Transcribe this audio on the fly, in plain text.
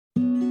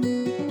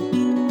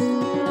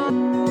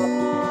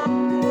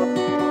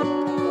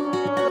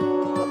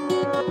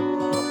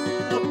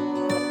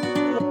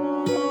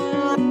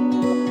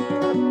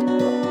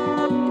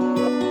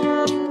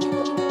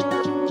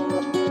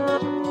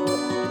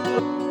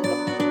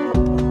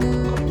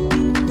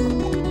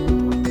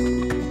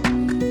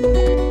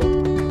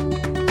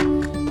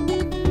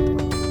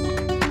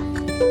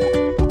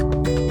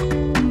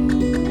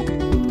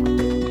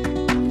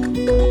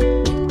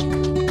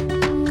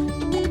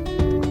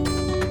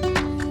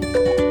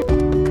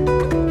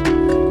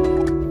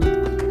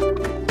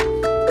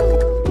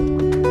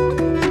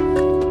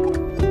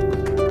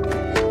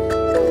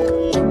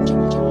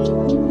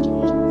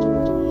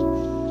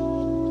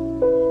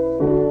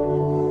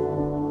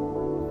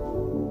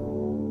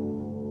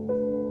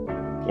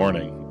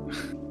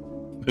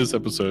Warning. This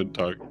episode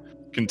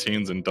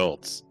contains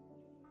adults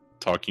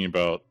talking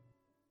about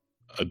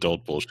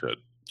adult bullshit.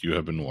 You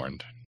have been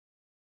warned.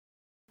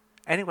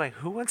 Anyway,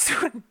 who wants to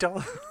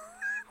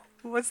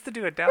who wants to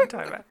do a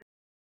downtime act?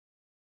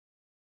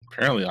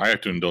 Apparently, I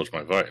have to indulge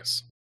my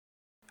vice.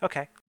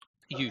 Okay.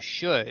 You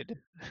should,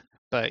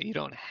 but you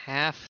don't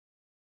have to.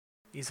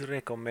 Is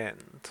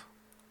recommend.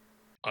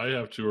 I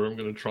have to, or I'm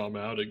going to trauma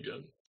out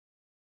again.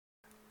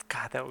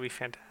 God, that would be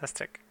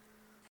fantastic.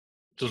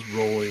 Just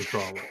rolling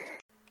trauma.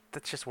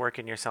 That's just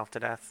working yourself to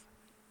death.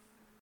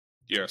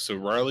 Yeah, so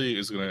Riley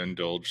is going to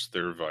indulge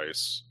their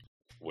vice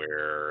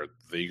where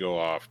they go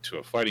off to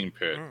a fighting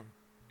pit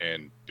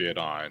and bid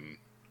on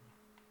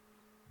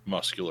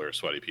muscular,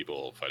 sweaty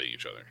people fighting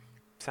each other.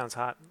 Sounds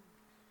hot.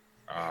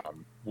 How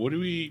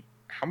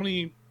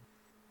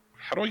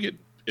do I get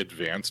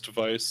advanced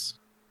vice?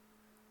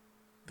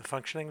 The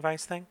functioning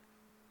vice thing?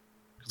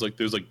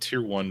 Because there's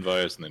tier 1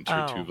 vice and then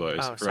tier 2 vice.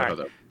 Oh,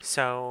 sorry.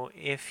 So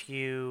if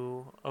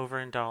you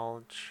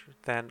overindulge,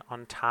 then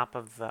on top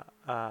of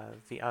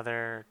the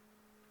other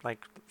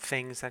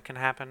things that can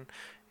happen,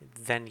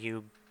 then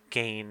you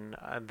gain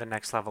the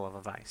next level of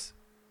a vice.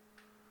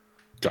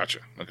 Gotcha.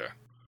 Okay.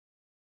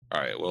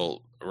 All right.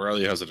 Well,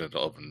 Riley hasn't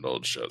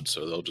indulged yet,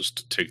 so they'll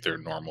just take their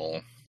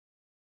normal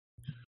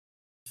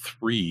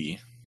 3.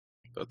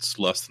 That's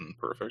less than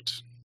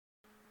perfect.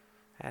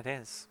 That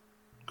is.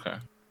 Okay.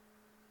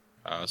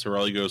 So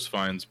Riley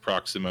finds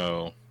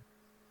Proximo,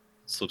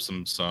 slips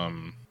him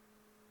some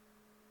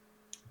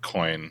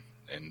coin,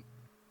 and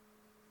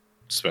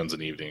spends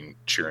an evening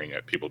cheering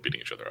at people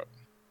beating each other up.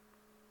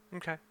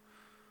 Okay.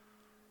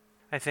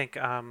 I think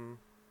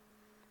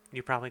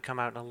you probably come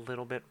out a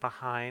little bit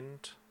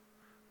behind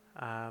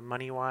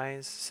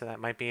money-wise, so that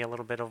might be a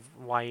little bit of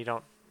why you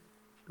don't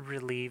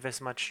relieve as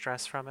much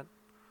stress from it.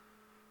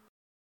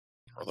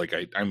 Or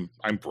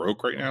I'm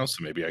broke right now,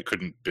 so maybe I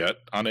couldn't bet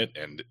on it,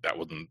 and that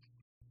wasn't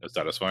as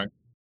satisfying.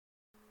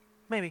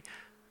 Maybe.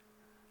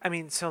 I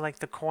mean, so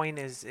the coin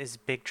is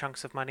big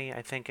chunks of money.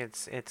 I think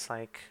it's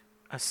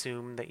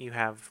assume that you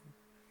have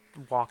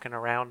walking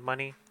around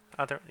money,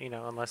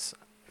 unless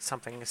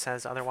something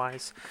says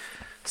otherwise.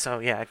 So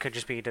yeah, it could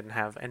just be you didn't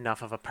have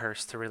enough of a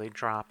purse to really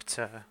drop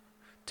to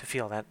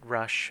feel that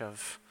rush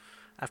of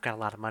I've got a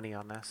lot of money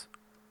on this.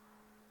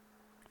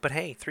 But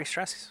hey, 3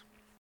 stresses.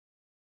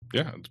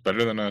 Yeah, it's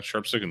better than a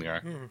sharp stick in the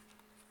eye.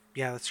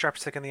 Yeah, the sharp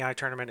stick in the eye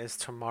tournament is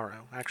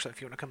tomorrow. Actually,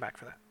 if you want to come back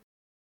for that.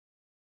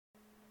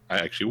 I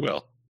actually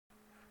will.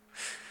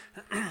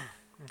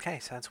 Okay,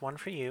 so that's 1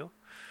 for you.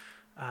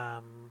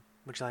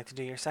 Would you like to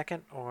do your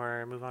second,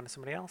 or move on to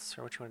somebody else,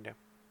 or what you want to do?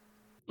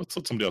 Let's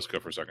let somebody else go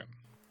for a second.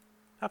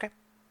 Okay.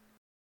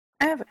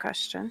 I have a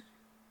question.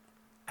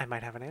 I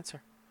might have an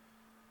answer.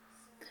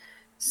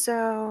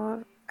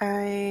 So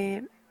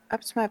I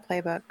upped my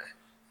playbook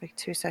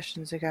 2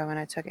 sessions ago when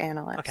I took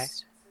Analyst. Okay.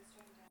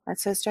 It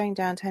says during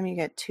downtime you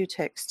get 2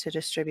 ticks to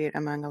distribute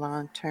among a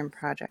long-term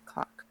project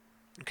clock.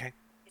 Okay.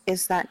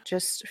 Is that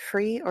just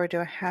free, or do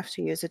I have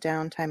to use a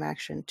downtime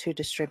action to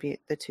distribute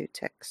the 2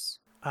 ticks?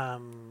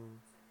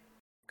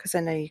 Because I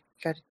know you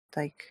got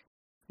to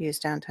use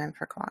downtime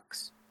for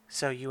clocks.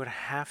 So you would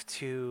have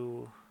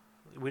to.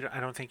 I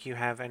don't think you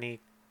have any.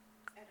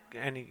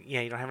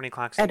 Yeah, you don't have any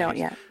clocks. I don't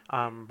yet.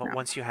 But No.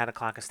 once you had a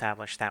clock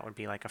established, that would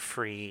be a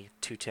free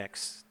 2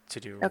 ticks to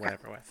do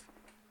whatever with.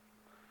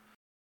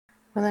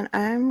 Well, then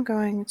I'm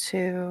going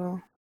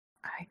to,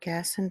 I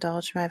guess,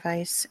 indulge my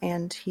vice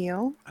and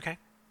heal. Okay.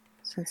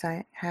 Since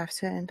I have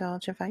to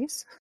indulge a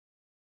vice.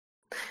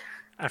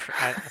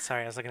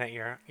 Sorry, I was looking at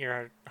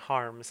your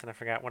harms, and I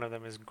forgot one of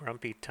them is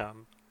Grumpy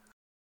Tum.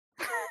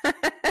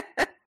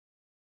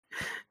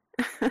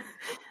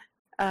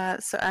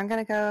 So I'm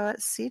going to go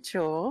see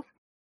Jewel.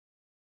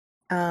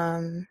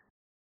 And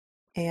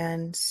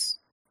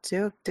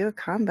do a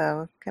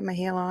combo. Get my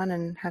heal on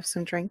and have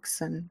some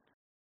drinks and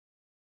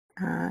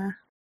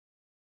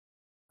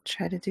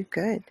try to do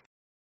good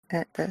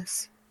at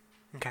this.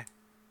 Okay.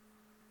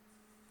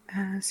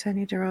 So I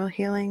need to roll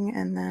healing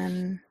and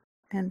then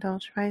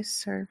indulge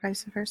vice, or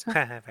vice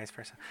versa. Vice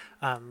versa.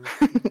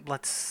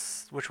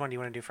 Which one do you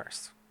want to do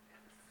first?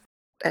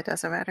 It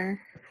doesn't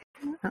matter.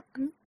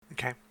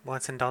 Okay. Well,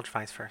 let's indulge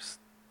vice first,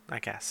 I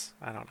guess.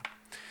 I don't know.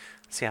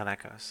 See how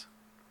that goes.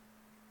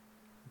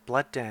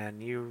 Blood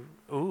Den, you...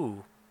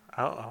 Ooh.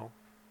 Uh-oh.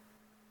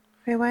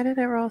 Wait, why did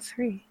it roll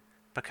 3?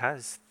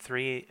 Because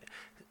 3...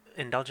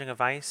 Indulging a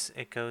vice,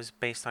 it goes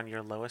based on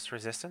your lowest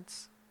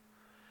resistance.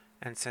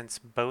 And since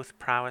both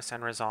prowess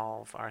and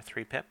resolve are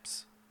 3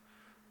 pips,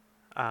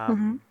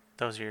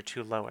 those are your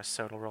 2 lowest,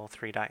 so it'll roll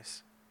 3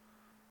 dice.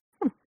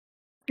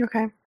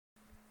 Okay.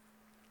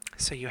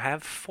 So you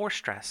have 4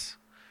 stress.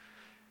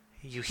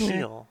 You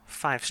heal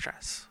 5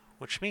 stress,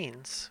 which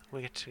means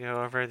we get to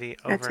go over the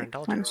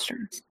overindulgence. 1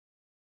 stress.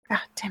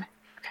 Ah, damn it.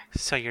 Okay.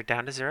 So you're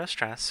down to 0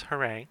 stress.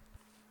 Hooray.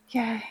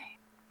 Yay.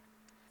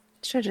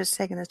 Should have just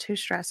taken the 2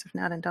 stress if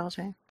not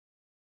indulging.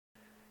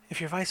 If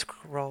your vice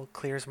roll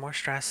clears more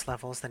stress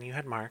levels than you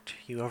had marked,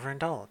 you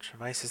overindulge.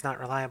 Vice is not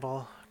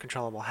reliable,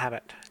 controllable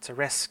habit. It's a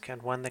risk,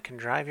 and one that can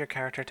drive your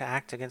character to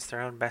act against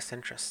their own best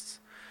interests.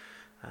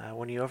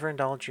 When you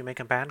overindulge, you make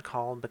a bad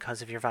call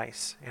because of your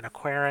vice, in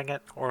acquiring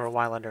it or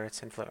while under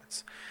its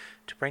influence.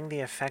 To bring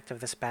the effect of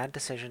this bad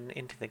decision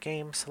into the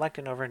game, select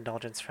an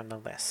overindulgence from the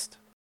list.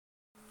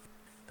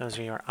 Those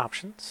are your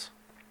options.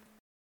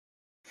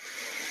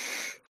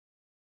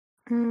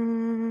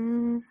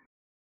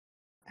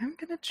 I'm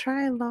gonna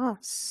try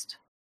Lost.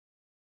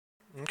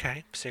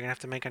 Okay, so you're gonna have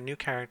to make a new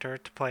character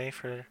to play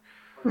for,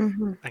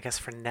 I guess,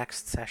 for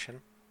next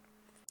session.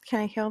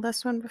 Can I heal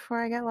this one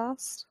before I get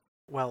lost?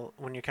 Well,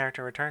 when your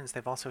character returns,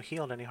 they've also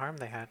healed any harm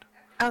they had.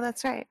 Oh,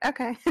 that's right.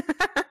 Okay.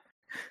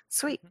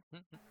 Sweet.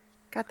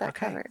 Got that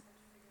Okay. covered.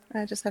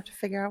 I just have to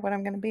figure out what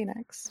I'm going to be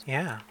next.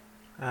 Yeah.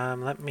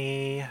 Let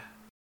me...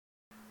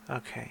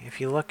 Okay, if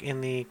you look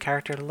in the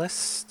character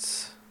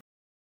lists,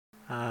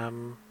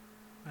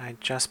 I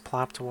just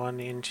plopped one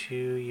into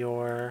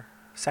your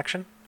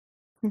section.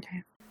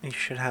 Okay. You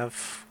should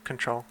have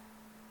control.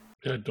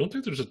 Yeah, I don't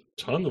think there's a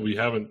ton that we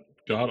haven't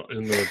got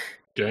in the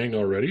gang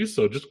already,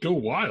 so just go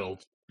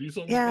wild. Be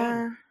something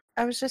Yeah. fun.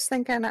 I was just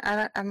thinking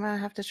I'm going to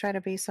have to try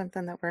to be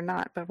something that we're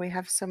not, but we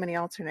have so many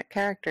alternate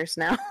characters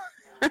now.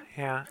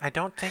 Yeah, I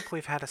don't think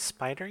we've had a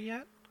spider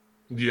yet.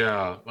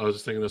 Yeah, I was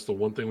just thinking that's the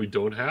one thing we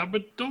don't have,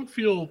 but don't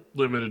feel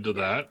limited to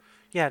that.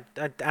 Yeah,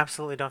 I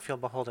absolutely don't feel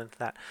beholden to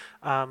that.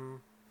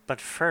 But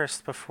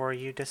first, before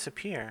you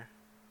disappear,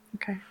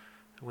 Okay.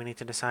 we need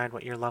to decide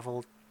what your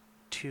level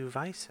 2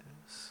 vice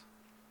is.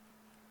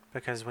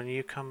 Because when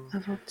you come...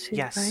 Level 2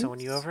 Yes, so when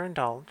you vice?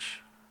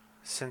 overindulge,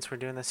 since we're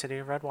doing the City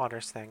of Red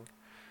Waters thing,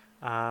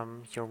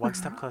 you're one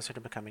step closer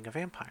to becoming a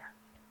vampire.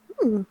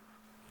 Ooh.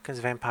 Because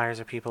vampires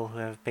are people who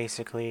have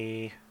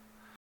basically...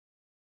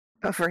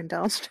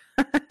 Overindulged.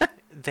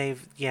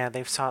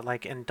 They've sought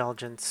like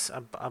indulgence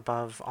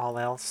above all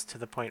else to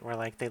the point where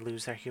like they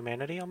lose their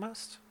humanity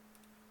almost.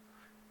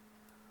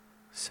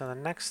 So the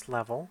next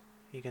level,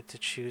 you get to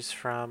choose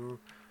from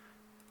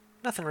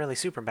nothing really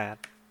super bad.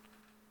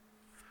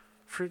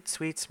 Fruit,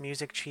 sweets,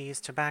 music,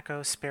 cheese,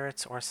 tobacco,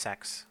 spirits, or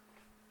sex.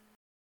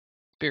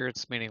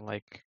 Spirits meaning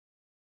like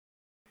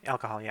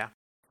Alcohol, yeah.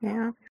 Yeah.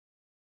 Aren't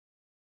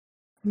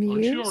you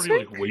Music?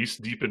 already like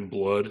waist deep in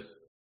blood?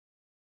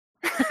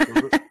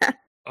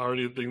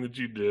 Already a thing that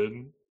you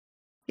did?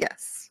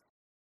 Yes.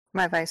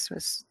 My vice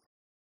was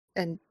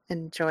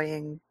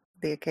enjoying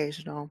the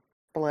occasional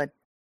blood.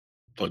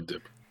 Blood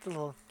dip. A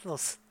little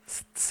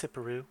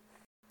sipperoo.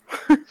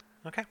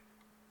 Okay.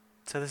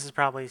 So this is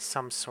probably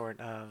some sort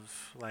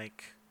of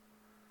like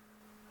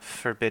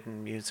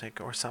forbidden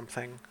music or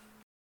something.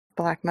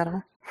 Black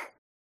metal.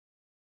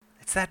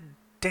 It's that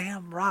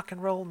damn rock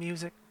and roll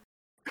music.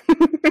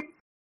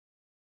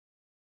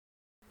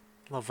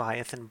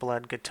 Leviathan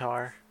blood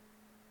guitar.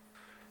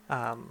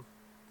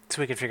 So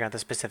we can figure out the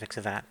specifics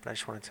of that, but I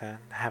just wanted to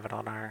have it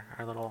on our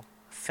little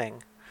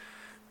thing.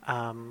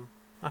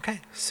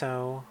 Okay,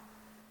 so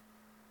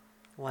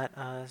let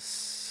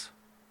us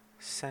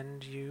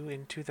send you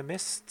into the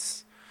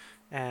mists,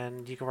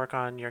 and you can work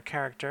on your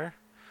character.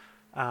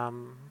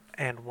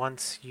 And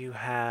once you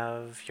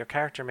have your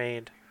character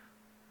made,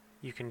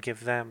 you can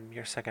give them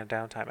your second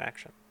downtime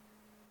action.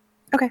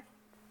 Okay.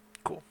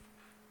 Cool.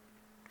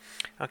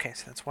 Okay,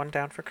 so that's one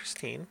down for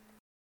Christine.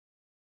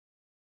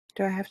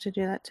 Do I have to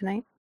do that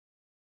tonight?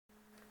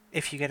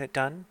 If you get it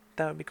done,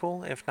 that would be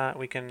cool. If not,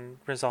 we can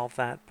resolve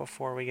that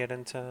before we get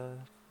into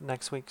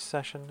next week's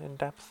session in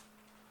depth.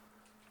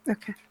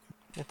 Okay.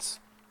 It's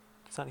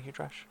not a huge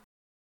rush.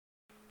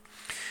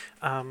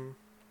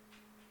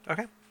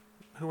 Okay.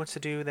 Who wants to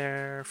do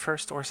their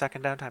first or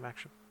second downtime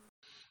action?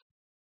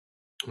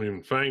 I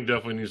mean, Fang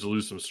definitely needs to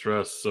lose some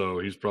stress, so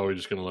he's probably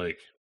just gonna like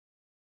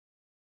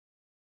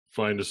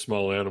find a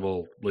small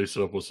animal, lace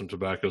it up with some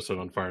tobacco, set it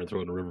on fire, and throw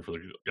it in a river for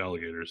the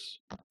alligators.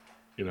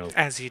 You know,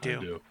 As you do.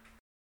 I do.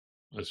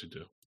 As you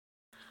do.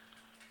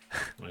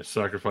 I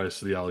sacrifice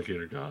to the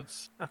alligator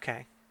gods.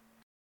 Okay.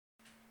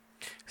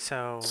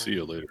 So See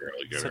you later,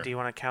 alligator. So do you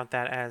want to count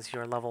that as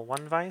your level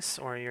 1 vice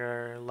or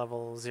your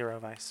level 0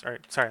 vice? Or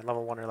sorry,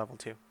 level 1 or level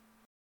 2?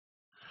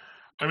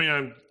 I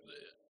mean,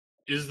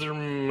 is there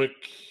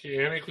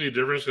mechanically a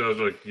difference? 'Cause I was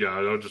like, yeah, I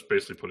was just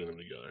basically putting them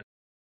together.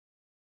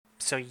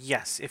 So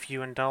yes, if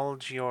you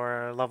indulge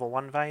your level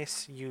 1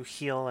 vice, you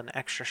heal an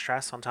extra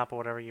stress on top of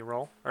whatever you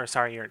roll. Or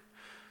sorry, your...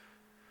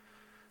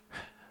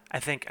 I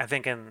think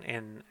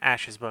in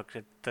Ash's book,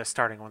 the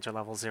starting ones are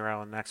level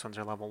 0 and the next ones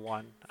are level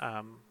 1.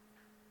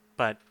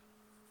 But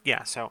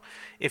yeah, so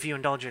if you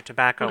indulge your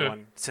tobacco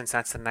one, since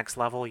that's the next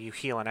level, you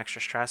heal an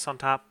extra stress on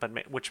top,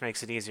 but which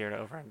makes it easier to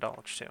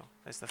overindulge too,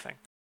 is the thing.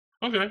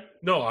 Okay.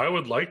 No, I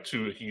would like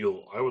to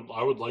heal.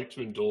 I would like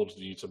to indulge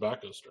the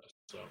tobacco stress.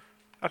 So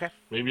Okay.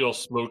 maybe I'll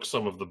smoke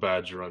some of the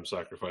badger I'm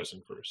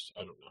sacrificing first. I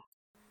don't know.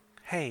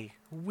 Hey,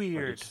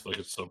 weird. Like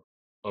it's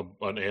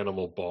an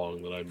animal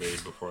bong that I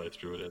made before I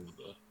threw it into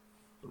the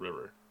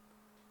river.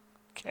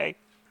 Okay.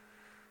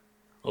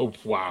 Oh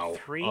wow.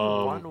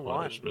 3-1-1.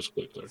 I just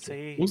misclicked there.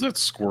 See, What was that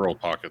squirrel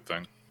pocket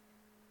thing?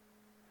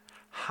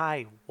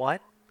 Hi,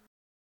 what?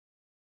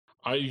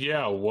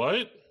 Yeah,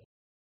 what?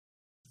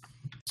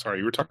 Sorry,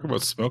 you were talking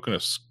about smoking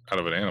out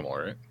of an animal,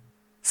 right?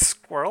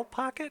 Squirrel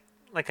pocket?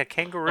 Like a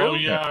kangaroo? Oh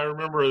yeah, I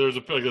remember. There's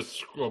a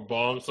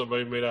bong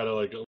somebody made out of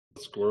like a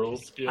squirrel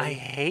skin. I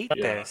hate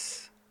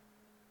this.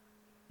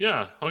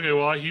 Yeah. Okay.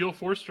 Well, I heal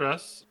 4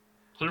 stress,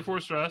 clear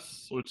 4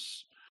 stress,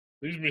 which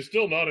leaves me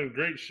still not in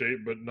great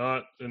shape, but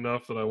not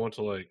enough that I want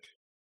to like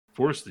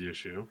force the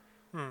issue.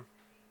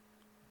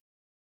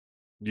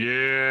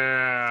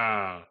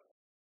 Yeah.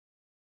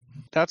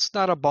 That's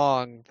not a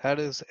bong. That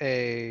is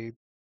a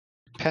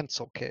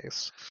pencil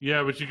case.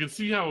 Yeah, but you can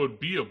see how it would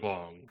be a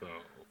bong,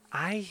 though.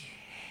 I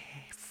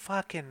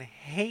fucking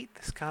hate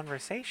this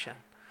conversation.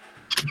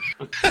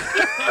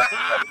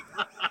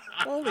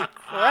 Holy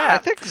crap!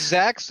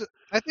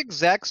 I think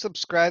Zach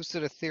subscribes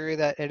to the theory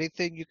that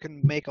anything you can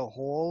make a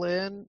hole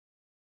in,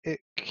 it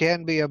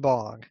can be a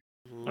bong.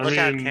 Look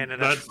out, Canada.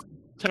 That's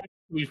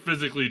technically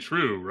physically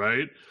true,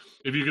 right?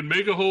 If you can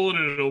make a hole in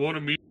it and it won't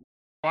immediately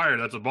fire,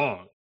 that's a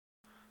bong.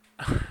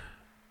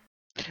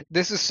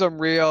 This is some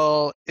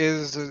real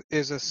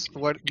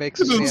what makes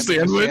a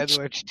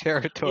sandwich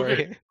territory.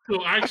 Okay.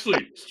 So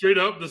actually, straight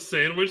up, the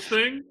sandwich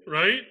thing,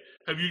 right?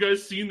 Have you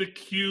guys seen the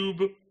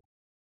cube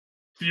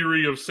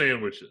theory of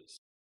sandwiches?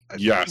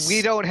 Yes.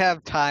 We don't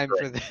have time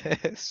for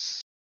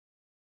this.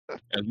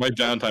 As my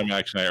downtime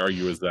action, I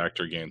argue is the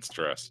actor gains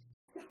stress.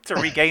 To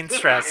regain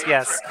stress,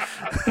 yes.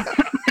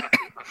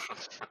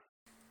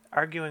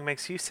 Arguing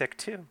makes you sick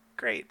too.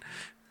 Great.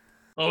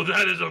 Oh,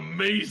 that is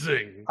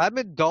amazing. I'm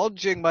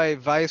indulging my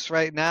vice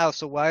right now,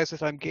 so why is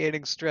it I'm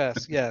gaining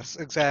stress? Yes,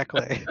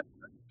 exactly.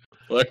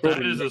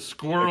 That is a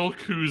squirrel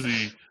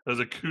koozie. That's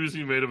a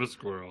koozie made of a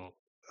squirrel.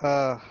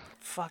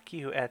 Fuck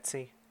you,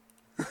 Etsy.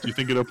 Do you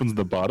think it opens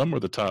the bottom or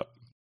the top?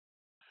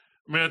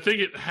 I mean, I think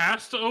it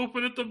has to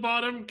open at the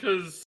bottom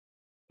because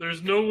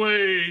there's no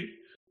way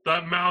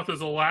that mouth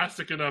is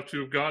elastic enough to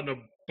have gotten a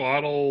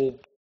bottle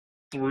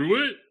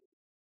through it.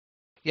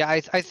 Yeah,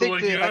 I think so,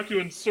 like, you have to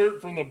insert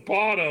from the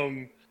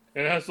bottom,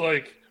 and it has to,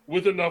 like,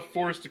 with enough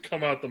force to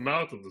come out the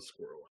mouth of the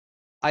squirrel.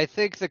 I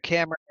think the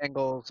camera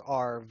angles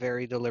are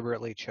very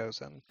deliberately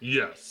chosen.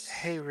 Yes.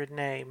 Hey,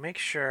 Renee, make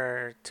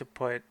sure to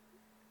put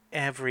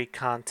every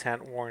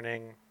content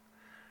warning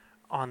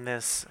on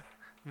this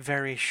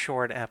very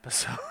short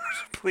episode,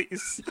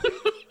 please.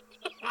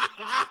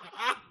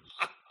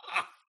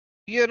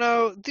 You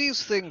know,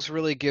 these things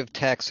really give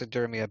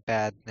taxidermy a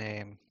bad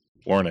name.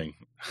 Warning.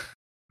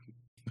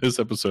 This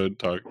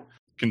episode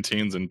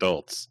contains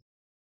adults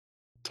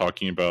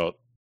talking about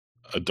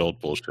adult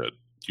bullshit.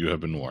 You have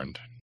been warned.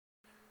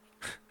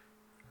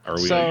 Are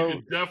we? So you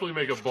can definitely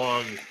make a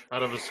bong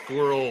out of a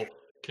squirrel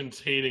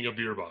containing a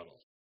beer bottle.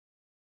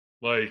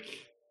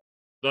 Like,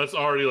 that's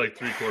already like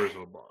 3/4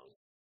 of a bong,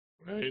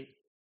 right?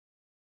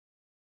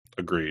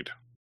 Agreed.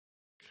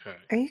 Okay.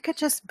 Or you could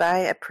just buy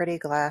a pretty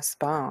glass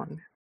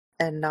bong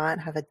and not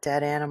have a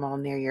dead animal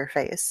near your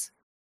face.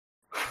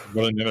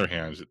 But on the other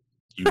hand,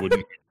 you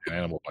wouldn't an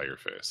animal by your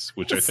face,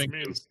 which I think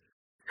means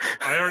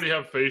I already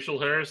have facial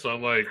hair, so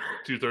I'm like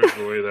 2/3 of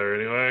the way there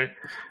anyway.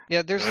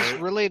 Yeah, there's this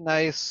really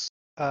nice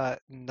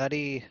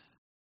nutty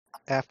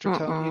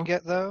aftertone you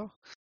get though.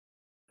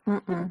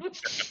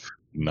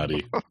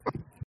 Nutty.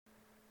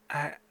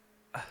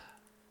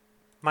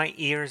 My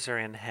ears are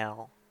in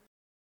hell.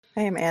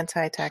 I am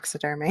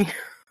anti-taxidermy.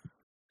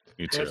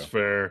 Me too. That's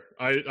fair.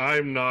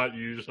 I'm not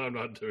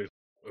doing.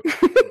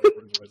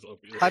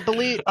 I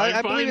believe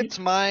it's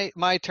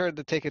my turn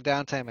to take a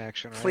downtime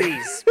action,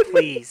 right?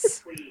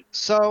 Please.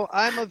 So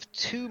I'm of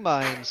two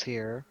minds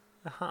here.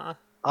 Uh-huh.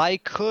 I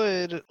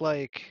could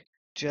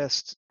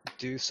just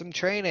do some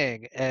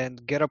training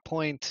and get a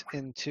point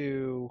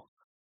into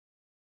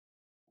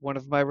one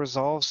of my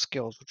resolve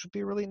skills, which would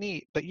be really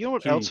neat. But you know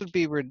what else would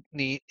be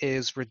neat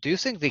is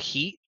reducing the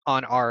heat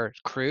on our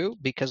crew,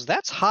 because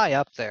that's high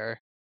up there.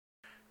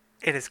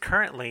 It is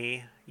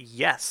currently,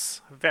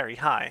 yes, very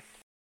high.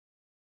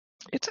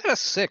 It's at a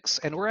 6,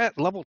 and we're at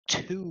level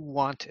 2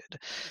 wanted.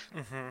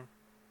 Mm-hmm.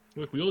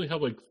 Look, we only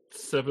have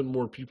 7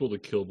 more people to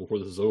kill before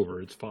this is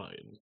over. It's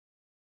fine.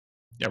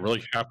 Yeah, we're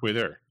halfway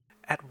there.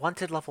 At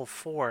wanted level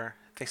 4,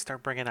 they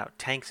start bringing out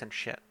tanks and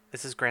shit.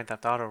 This is Grand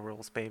Theft Auto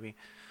rules, baby.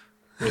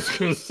 I was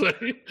gonna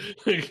say,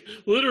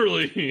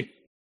 literally,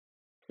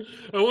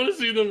 I want to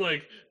see them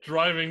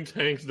driving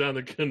tanks down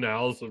the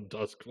canals of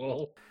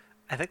Duskwall.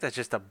 I think that's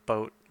just a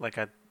boat,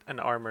 an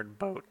armored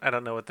boat. I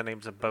don't know what the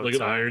names of boats are.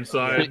 Like an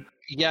Ironside?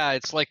 Yeah,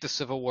 it's like the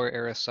Civil War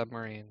era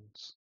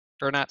submarines.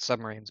 Or not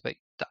submarines, but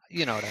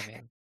you know what I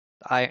mean.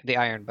 The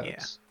iron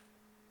boats.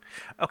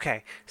 Yeah.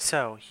 Okay,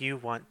 so you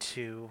want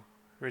to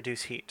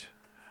reduce heat.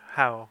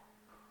 How?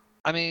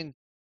 I mean,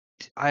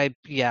 I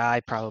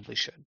probably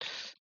should.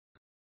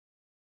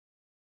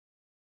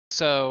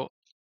 So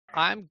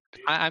what I'm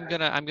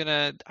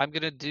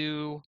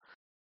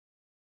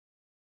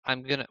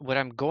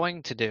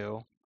going to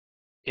do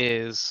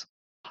is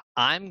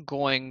I'm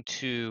going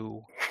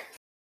to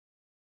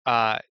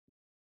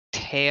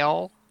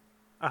tail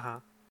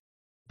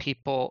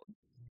people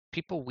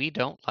we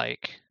don't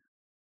like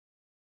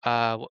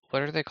what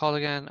are they called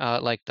again?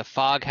 Like the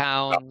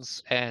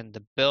Foghounds and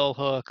the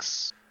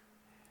Billhooks.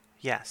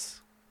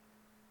 Yes.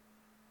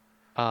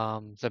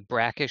 The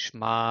Brackish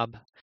Mob.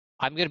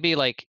 I'm gonna be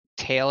like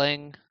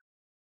tailing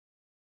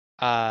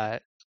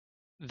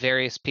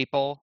various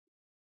people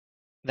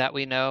that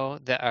we know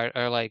that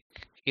are like,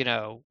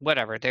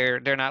 whatever.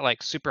 They're not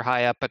like super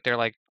high up, but they're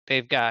like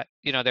they've got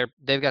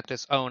they've got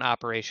this own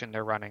operation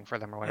they're running for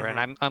them or whatever. Mm-hmm.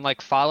 And I'm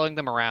like following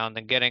them around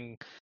and getting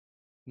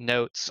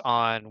notes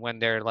on when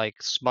they're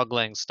like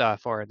smuggling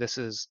stuff, or this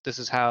is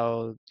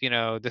how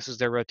this is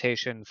their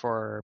rotation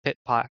for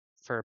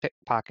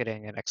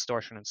pickpocketing and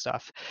extortion and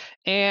stuff.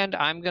 And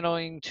I'm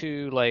going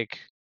to like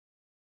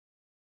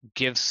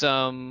give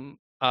some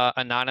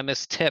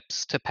anonymous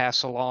tips to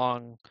pass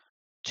along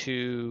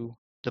to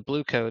the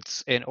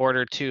Bluecoats in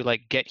order to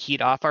like get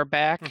heat off our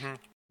back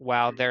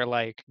while they're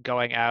like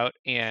going out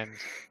and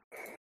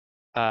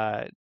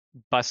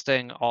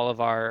busting all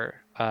of our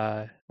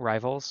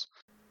rivals.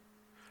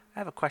 I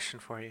have a question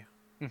for you.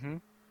 Mm-hmm.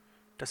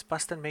 Does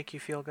busting make you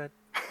feel good?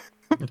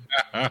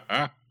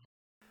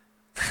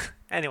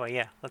 Anyway,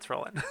 yeah, let's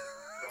roll it.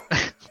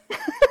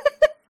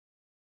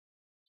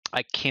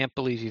 I can't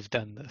believe you've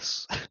done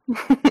this.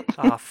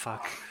 Oh,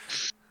 fuck.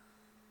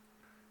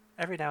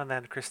 Every now and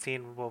then,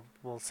 Christine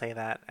will say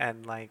that,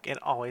 and like it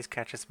always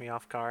catches me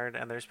off guard.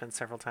 And there's been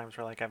several times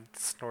where like I've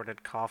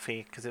snorted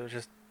coffee because it was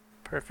just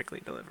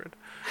perfectly delivered.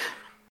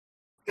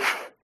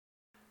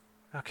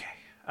 Okay.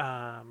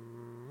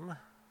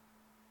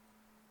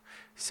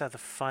 So the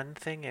fun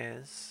thing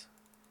is,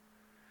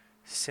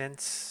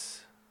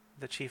 since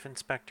the chief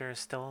inspector is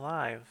still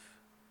alive,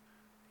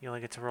 you only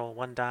get to roll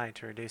 1 die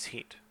to reduce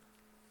heat.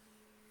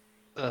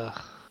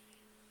 Ugh.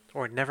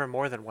 Or never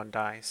more than 1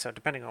 die. So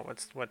depending on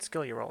what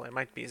skill you roll, it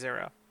might be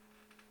 0.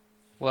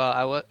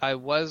 Well, I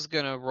was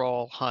gonna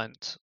roll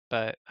hunt,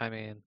 but I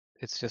mean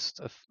it's just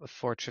a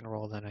fortune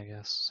roll then, I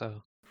guess.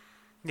 So.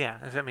 Yeah,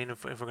 if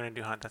we're gonna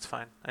do hunt, that's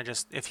fine.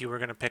 If you were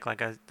gonna pick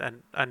like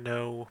a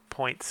no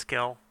point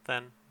skill,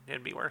 then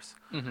it'd be worse.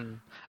 Mm-hmm.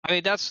 I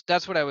mean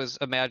that's what I was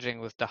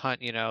imagining with the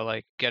hunt.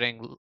 Like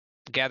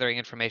gathering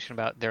information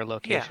about their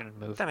location and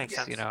movements. That makes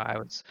sense. I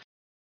was.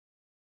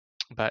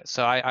 But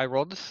so I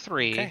rolled a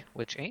 3,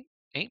 which ain't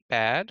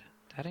bad.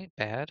 That ain't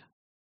bad.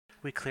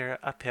 We clear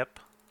a pip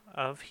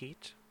of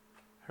heat.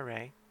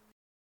 Hooray!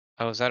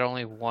 Oh, is that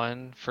only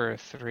 1 for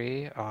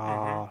 3?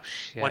 Oh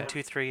shit. 1,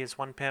 2, 3 is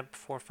 1 pip.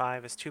 4,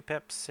 5 is 2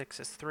 pips. 6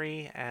 is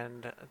 3,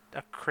 and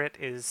a crit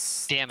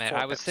is. Damn it!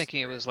 I was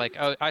thinking it was like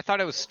I thought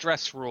it was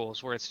stress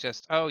rules where it's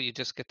just you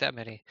just get that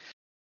many.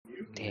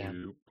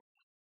 Damn.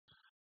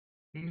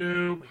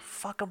 Nope. We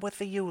fuck them with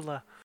the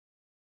EULA.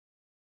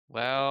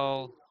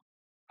 Well,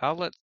 I'll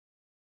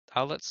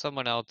let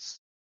someone else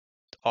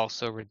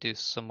also reduce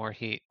some more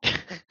heat.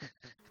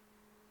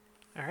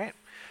 All right.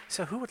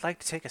 So who would like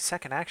to take a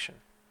second action?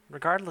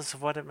 Regardless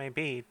of what it may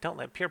be, don't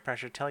let peer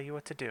pressure tell you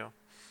what to do.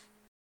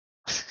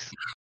 I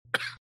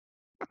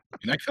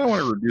kind of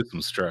want to reduce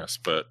some stress,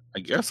 but I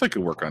guess I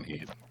could work on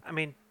heat. I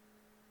mean,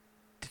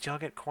 did y'all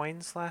get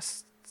coins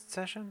last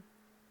session?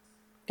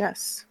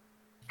 Yes.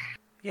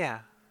 Yeah.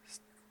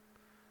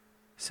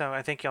 So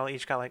I think y'all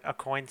each got like a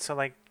coin. So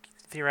like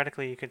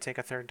theoretically, you could take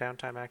a third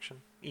downtime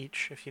action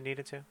each if you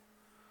needed to.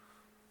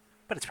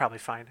 But it's probably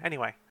fine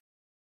anyway.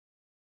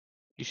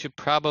 You should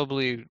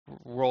probably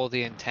roll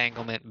the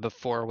entanglement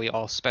before we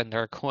all spend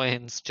our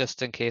coins,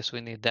 just in case we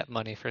need that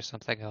money for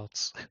something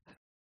else.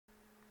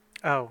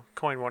 Oh,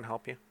 coin won't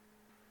help you.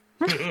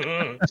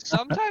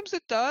 Sometimes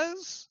it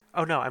does.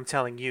 Oh no, I'm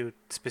telling you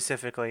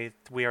specifically.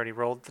 We already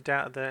rolled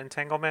the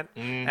entanglement,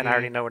 and I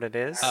already know what it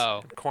is.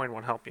 Oh, coin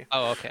won't help you.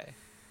 Oh, okay.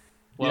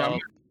 Well,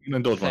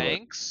 yeah,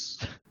 thanks.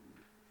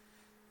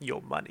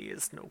 Your money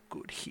is no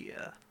good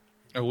here.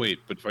 Oh wait,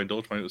 but if I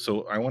indulge my,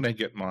 so I want to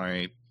get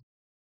my.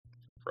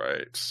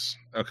 Right.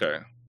 Okay.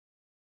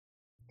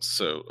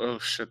 So, oh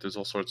shit, there's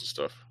all sorts of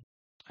stuff.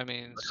 I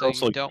mean, so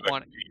you don't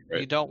want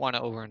you don't want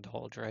to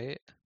overindulge, right?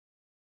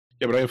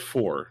 Yeah, but I have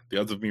 4. The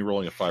odds of me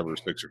rolling a 5 or a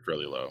 6 are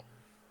fairly low.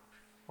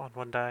 On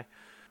 1 die.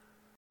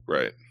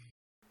 Right.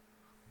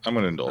 I'm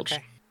gonna indulge.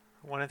 Okay.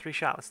 1 in 3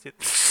 shot. Let's do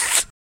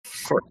it.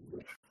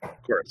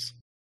 Of course.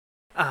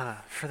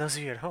 For those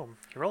of you at home,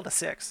 you rolled a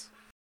 6.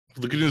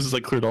 The good news is I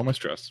cleared all my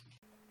stress.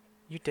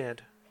 You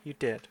did.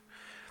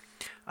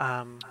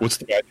 What's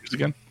the bad news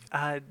again?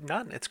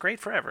 None. It's great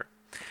forever.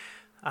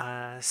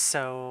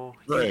 So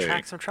you Great.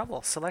 attract some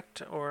trouble.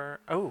 Select or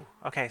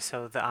okay.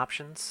 So the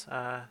options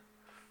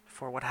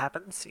for what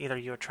happens: either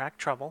you attract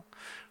trouble,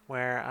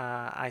 where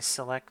I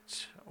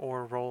select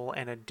or roll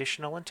an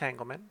additional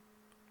entanglement.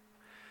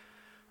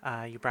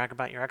 You brag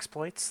about your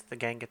exploits. The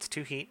gang gets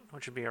 2 heat,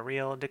 which would be a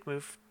real dick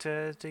move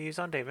to use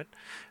on David.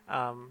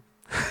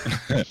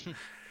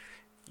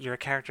 Your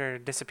character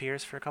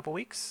disappears for a couple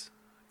weeks,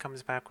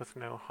 comes back with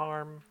no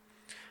harm,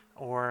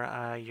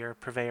 or your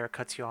purveyor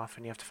cuts you off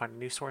and you have to find a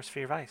new source for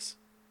your vice.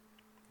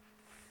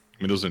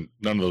 I mean,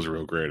 none of those are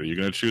real great. Are you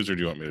going to choose, or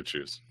do you want me to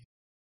choose?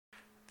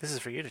 This is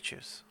for you to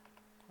choose.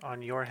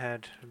 On your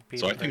head.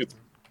 So I think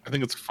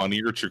it's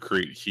funnier to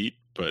create heat,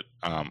 but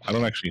I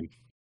don't actually.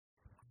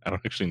 I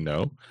don't actually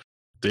know.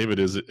 David,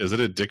 is it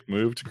a dick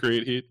move to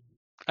create heat?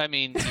 I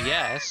mean,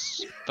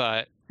 yes,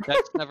 but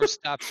that's never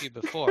stopped you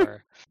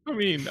before. I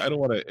mean, I don't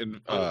want to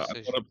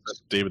upset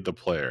David the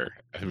player.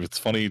 If it's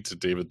funny to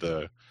David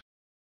the.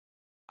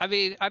 I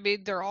mean,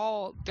 they're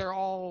all.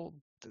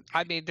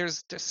 I mean,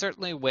 there's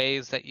certainly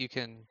ways that you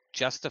can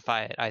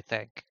justify it. I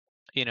think,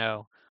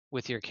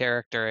 with your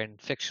character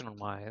and fiction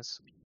wise.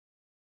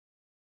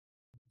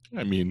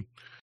 I mean,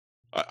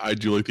 I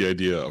do like the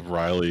idea of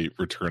Riley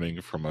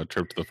returning from a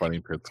trip to the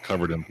fighting pits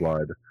covered in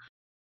blood,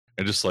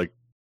 and just like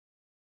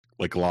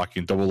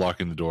double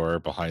locking the door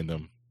behind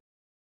them.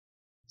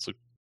 It's like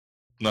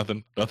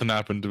nothing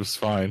happened. It was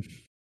fine.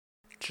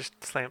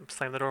 Just slam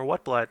the door.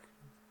 What blood?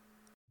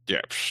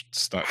 Yeah,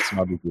 it's not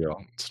a big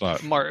deal. It's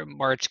not.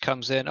 March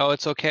comes in. Oh,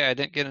 it's okay. I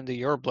didn't get into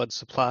your blood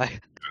supply.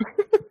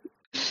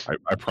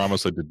 I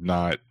promise I did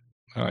not.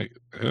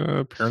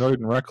 Paranoid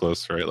and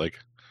reckless, right? Like,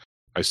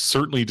 I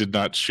certainly did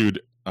not shoot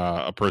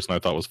a person I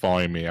thought was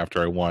following me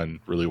after I won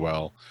really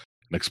well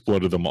and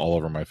exploded them all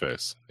over my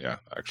face. Yeah,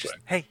 actually.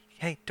 Just,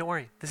 hey, don't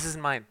worry. This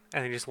isn't mine.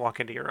 And you just walk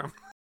into your room.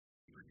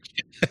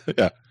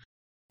 Yeah.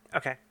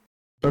 Okay.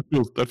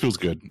 That feels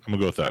good. I'm gonna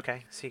go with that.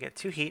 Okay, so you get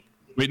 2 heat.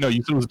 Wait, no,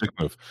 you said it was a dick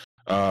move.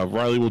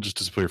 Riley will just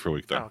disappear for a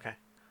week, though. Oh, okay.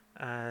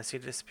 So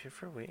you disappear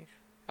for a week.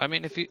 I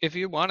mean, if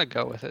you want to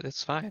go with it,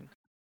 it's fine.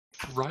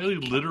 Riley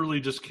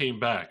literally just came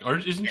back.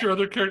 Isn't your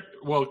other character?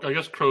 Well, I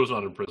guess Crow's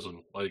not in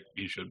prison, like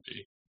he should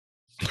be.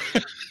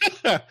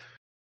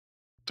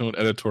 Don't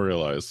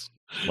editorialize.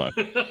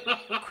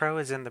 Crow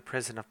is in the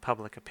prison of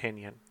public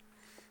opinion.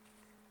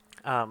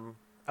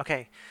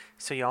 Okay,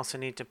 so you also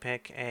need to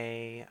pick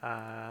a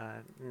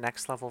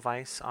next level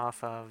vice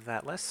off of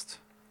that list,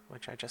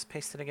 which I just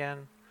pasted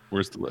again.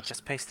 Where's the list?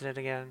 Just pasted it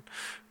again.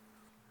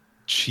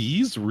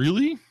 Cheese,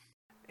 really?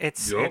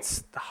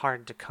 It's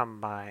hard to come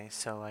by,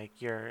 so like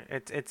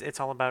it's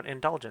all about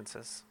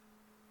indulgences.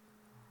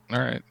 All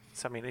right.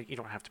 So I mean, you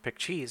don't have to pick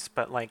cheese,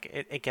 but like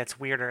it gets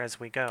weirder as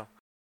we go.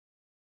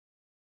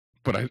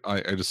 But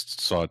I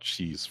just saw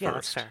cheese first. Yeah,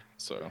 that's fair.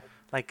 So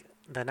like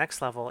the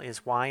next level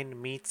is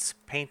wine, meats,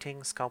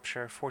 painting,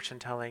 sculpture, fortune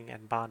telling,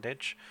 and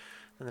bondage.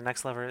 Then the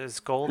next level is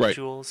gold,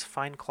 jewels,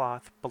 fine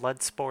cloth,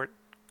 blood sport,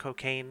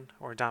 cocaine,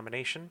 or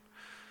domination.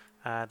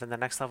 Then the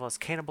next level is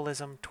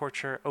cannibalism,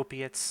 torture,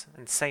 opiates,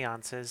 and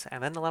seances.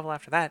 And then the level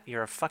after that,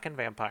 you're a fucking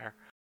vampire.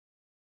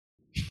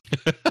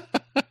 I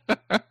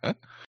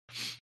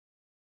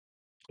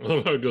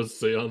love how it goes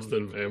seance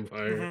then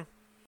vampire. Mm-hmm.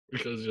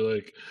 Because you're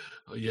like,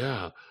 oh,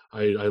 yeah,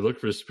 I look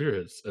for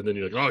spirits. And then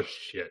you're like, oh,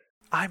 shit.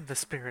 I'm the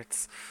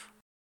spirits.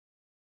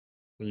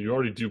 And you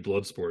already do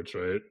blood sports,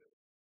 right?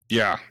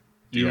 Yeah.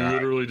 You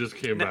literally just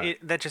came back.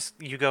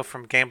 You go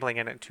from gambling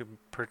in it to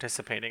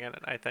participating in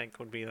it, I think,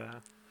 would be the...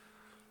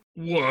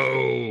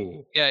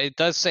 Whoa! Yeah, it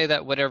does say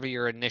that whatever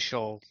your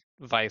initial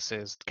vice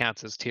is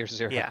counts as tier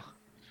 0. Yeah.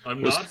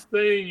 I'm not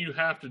saying you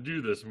have to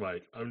do this,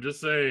 Mike. I'm just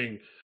saying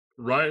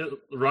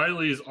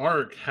Riley's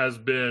arc has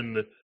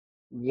been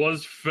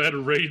was fed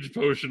rage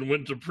potion,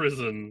 went to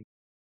prison,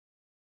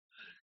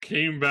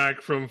 came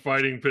back from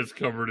fighting pits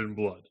covered in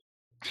blood.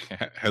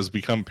 Has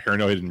become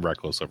paranoid and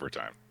reckless over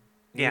time.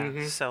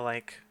 Yeah, so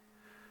like,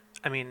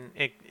 I mean,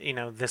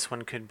 this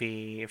one could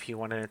be, if you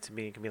wanted it to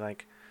be, it could be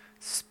like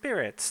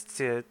spirits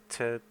to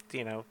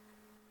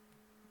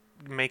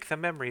make the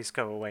memories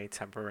go away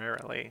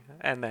temporarily,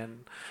 and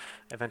then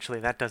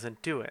eventually that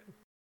doesn't do it.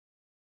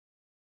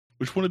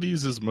 Which one of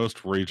these is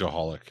most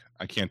rageaholic?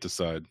 I can't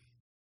decide.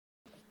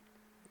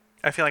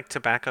 I feel like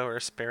tobacco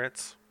or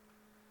spirits.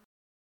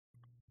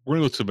 We're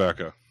gonna go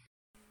tobacco.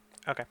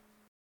 Okay.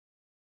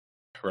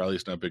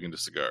 Riley's not big into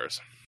cigars.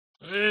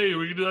 Hey,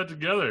 we can do that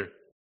together.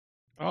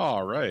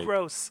 All right.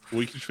 Gross.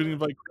 We should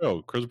invite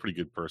Crow. Crow's a pretty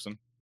good person.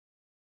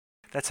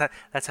 That's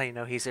how you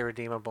know he's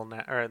irredeemable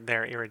now, or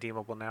they're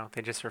irredeemable now.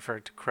 They just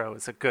referred to Crow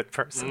as a good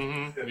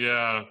person. Mm-hmm.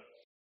 Yeah.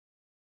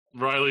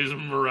 Riley's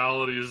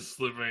morality is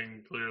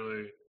slipping,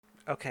 clearly.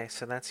 Okay,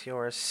 so that's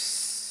your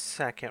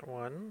second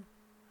one.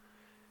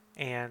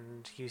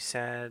 And you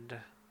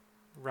said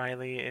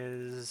Riley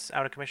is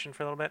out of commission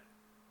for a little bit?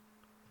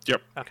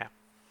 Yep. Okay.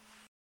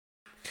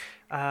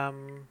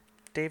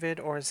 David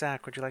or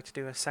Zach, would you like to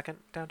do a second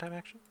downtime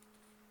action?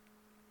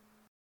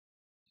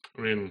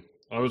 I mean,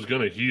 I was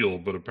going to heal,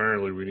 but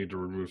apparently we need to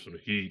remove some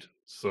heat,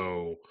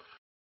 so...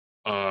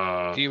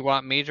 Do you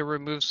want me to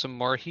remove some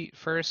more heat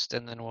first,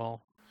 and then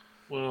we'll...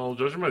 Well,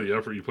 judging by the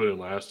effort you put in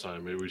last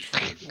time, maybe we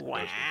should...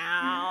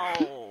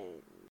 Wow!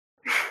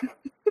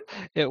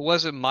 It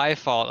wasn't my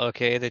fault,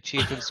 okay? The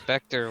chief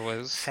inspector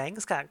was...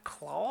 Fang's got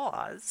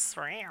claws.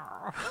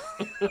 I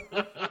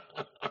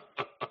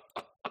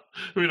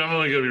mean, I'm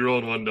only going to be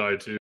rolling 1 die,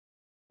 too.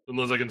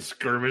 Unless I can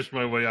skirmish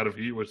my way out of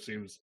heat, which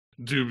seems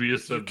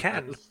dubious. You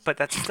can, but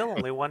that's still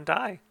only 1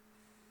 die.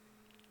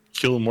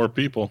 Kill more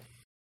people.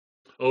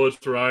 Oh,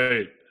 that's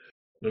right.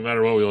 No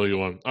matter what, we only get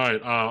 1.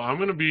 Alright, I'm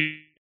going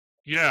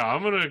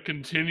to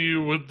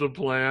continue with the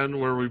plan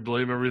where we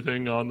blame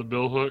everything on the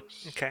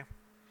billhooks. Okay.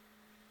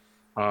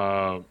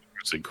 I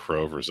say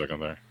Crow for a second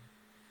there.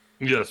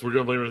 Yes, we're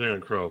going to blame everything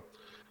on Crow.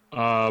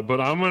 But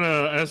I'm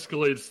gonna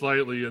escalate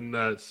slightly in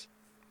that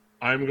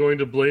I'm going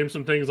to blame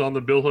some things on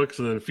the billhooks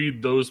and then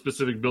feed those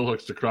specific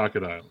billhooks to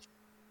crocodiles.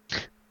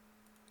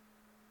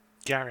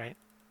 Yeah, right.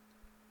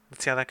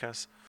 Let's see how that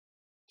goes.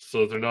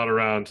 So they're not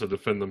around to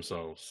defend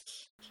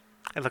themselves.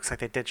 It looks like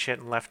they did shit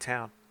and left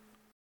town.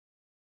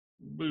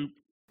 Boop.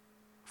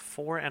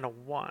 4 and a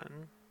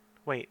 1.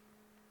 Wait.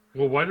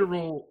 Well, why did it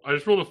roll? I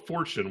just rolled a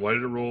fortune. Why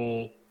did it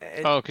roll?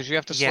 Because you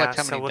have to select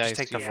how many so we'll dice just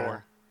take the you 4, roll.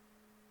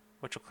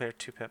 which will clear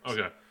 2 pips.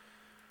 Okay.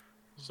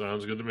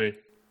 Sounds good to me.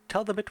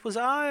 Tell them it was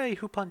I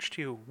who punched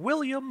you,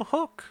 William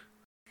Hook.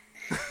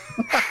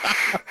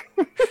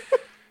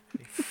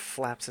 He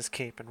flaps his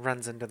cape and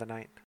runs into the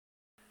night.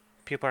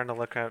 People are on the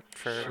lookout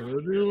for...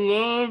 Sure do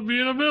love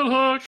being a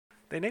billhook.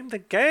 They named the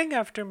gang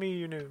after me,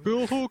 you know.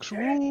 Billhooks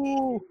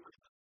rule!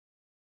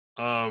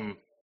 I'll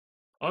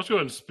just go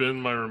ahead and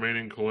spin my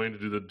remaining coin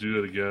to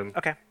do it again.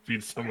 Okay.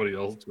 Feed somebody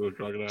else to a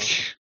crocodile.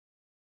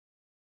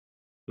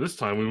 This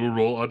time we will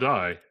roll a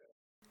die.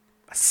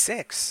 A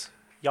 6.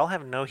 Y'all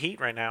have no heat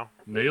right now.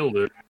 Nailed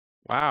it.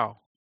 Wow.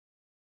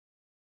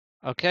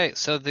 Okay,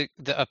 so the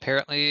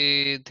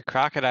apparently the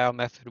crocodile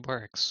method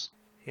works.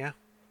 Yeah.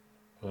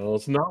 Well,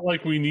 it's not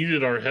like we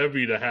needed our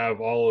heavy to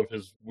have all of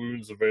his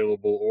wounds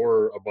available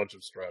or a bunch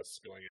of stress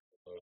going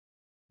into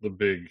the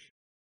big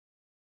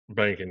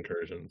bank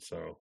incursion, so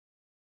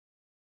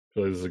I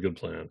feel like this is a good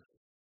plan.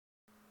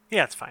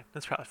 Yeah, it's fine.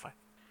 That's probably fine.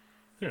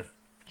 Yeah,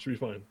 should be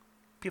fine.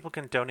 People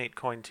can donate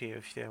coin to you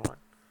if they want.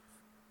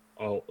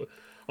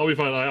 I'll be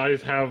fine. I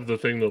have the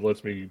thing that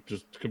lets me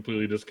just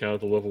completely discount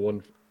the level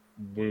 1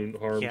 wound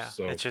harms, Yeah,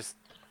 so it's just...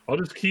 I'll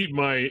just keep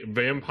my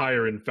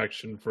vampire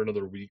infection for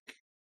another week.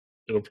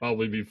 It'll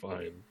probably be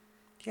fine.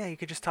 Yeah, you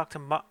could just talk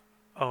to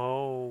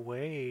Oh,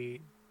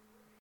 wait.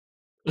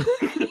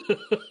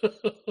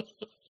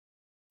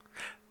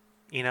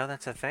 You know,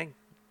 that's a thing.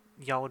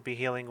 Y'all would be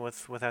healing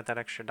without that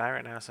extra die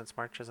right now since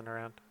March isn't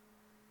around.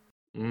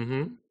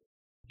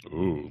 Mm-hmm.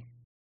 Ooh.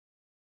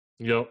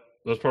 Yep.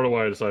 That's part of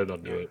why I decided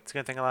not to do it. It's a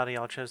good thing a lot of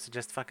y'all chose to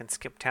just fucking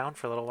skip town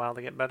for a little while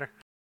to get better.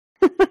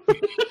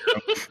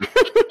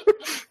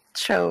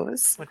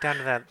 Chose. Went down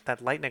to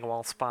that lightning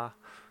wall spa.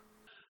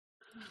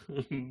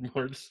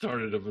 March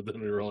started it, but then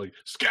we were all like,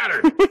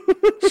 scatter!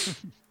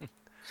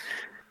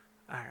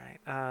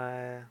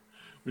 Alright,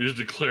 We just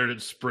declared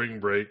it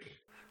spring break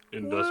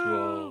in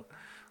Duskfall.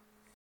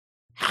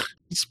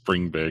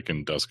 Spring break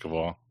in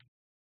Duskfall.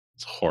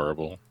 It's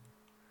horrible.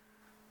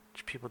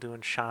 Just people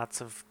doing shots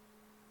of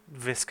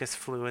viscous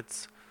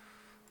fluids.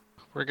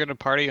 We're gonna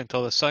party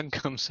until the sun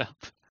comes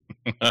up.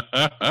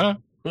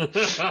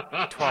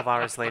 12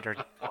 hours later,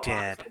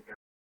 dead.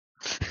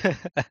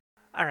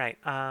 Alright,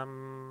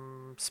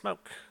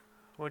 Smoke.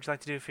 What would you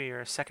like to do for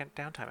your second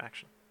downtime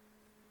action?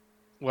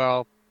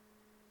 Well,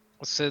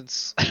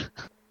 since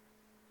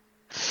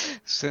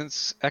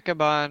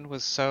Ekaban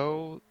was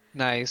so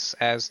nice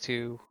as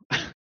to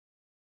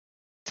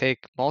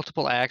take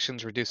multiple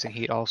actions reducing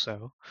heat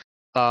also,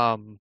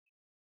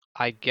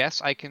 I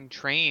guess I can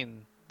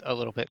train a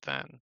little bit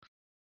then.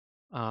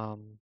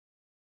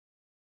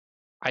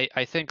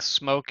 I think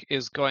Smoke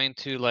is going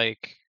to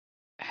like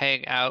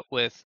hang out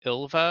with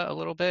Ilva a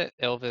little bit.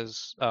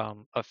 Ilva's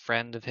a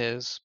friend of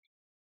his,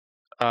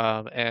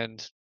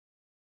 and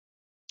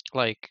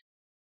like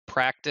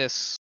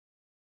practice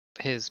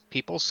his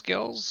people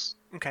skills.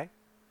 Okay.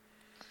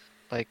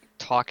 Like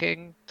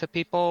talking to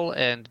people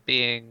and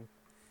being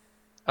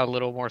a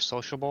little more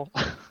sociable.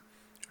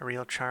 A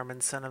real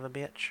charming son of a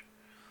bitch.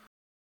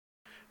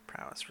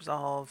 Prowess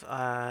resolve.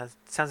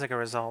 Sounds like a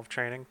resolve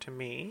training to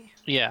me.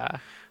 Yeah.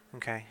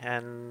 Okay,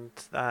 and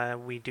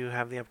we do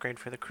have the upgrade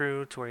for the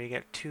crew to where you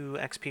get 2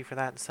 XP for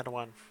that instead of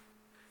 1.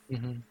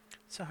 Mm-hmm.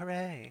 So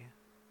hooray!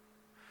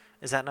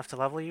 Is that enough to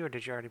level you, or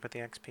did you already put the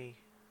XP?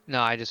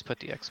 No, I just put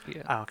the XP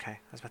in. Oh, okay. I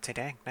was about to say,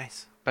 dang,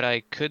 nice. But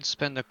I could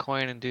spend a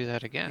coin and do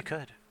that again. You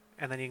could.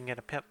 And then you can get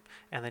a pip,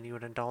 and then you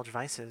would indulge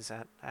vices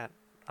at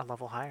a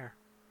level higher.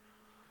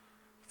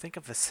 Think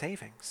of the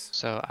savings.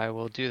 So I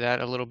will do that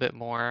a little bit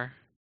more.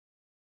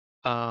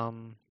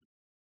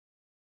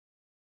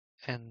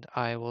 And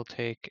I will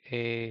take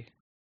a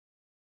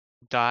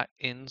dot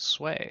in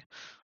sway.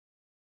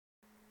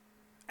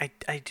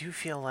 I do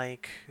feel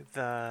like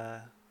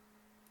the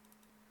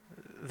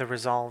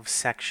resolve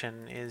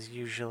section is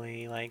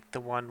usually like the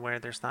one where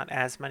there's not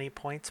as many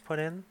points put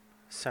in,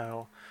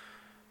 so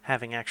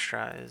having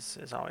extra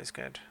is always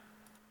good.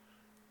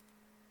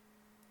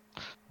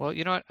 Well,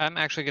 you know what? I'm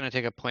actually going to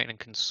take a point in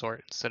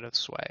consort instead of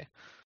sway.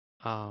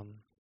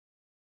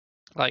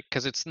 Like,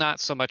 because it's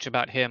not so much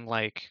about him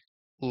like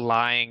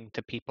lying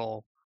to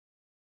people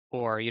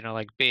or, you know,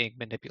 like being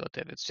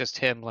manipulative. It's just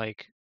him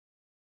like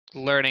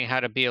learning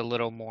how to be a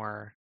little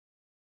more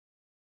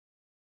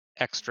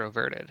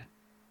extroverted.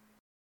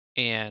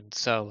 And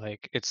so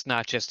like it's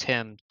not just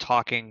him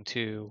talking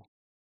to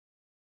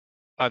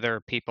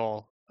other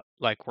people,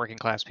 like working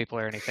class people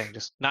or anything,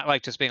 just not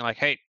like just being like,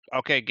 hey,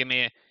 okay, give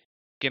me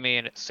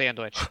a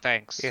sandwich,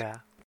 thanks. Yeah.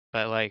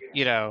 But like,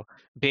 you know,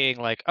 being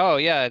like, oh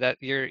yeah, that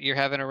you're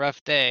having a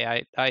rough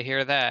day, I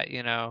hear that,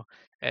 you know,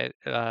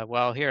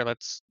 well, here,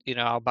 let's,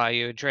 I'll buy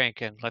you a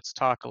drink and let's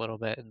talk a little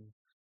bit. And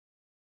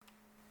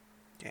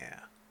yeah,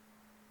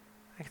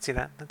 I can see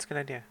that. That's a good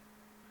idea.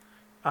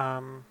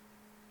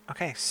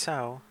 Okay,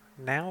 so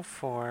now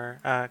for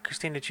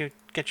Christine, did you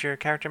get your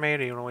character made,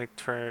 or you want to wait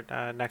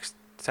for next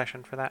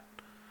session for that?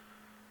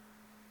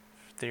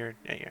 For your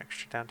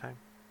extra downtime.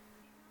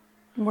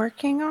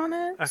 Working on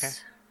it. Okay.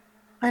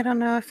 I don't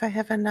know if I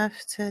have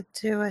enough to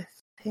do a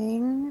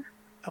thing.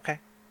 Okay.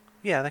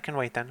 Yeah, that can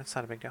wait then. It's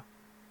not a big deal.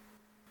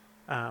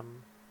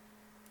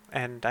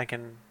 And I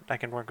can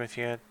work with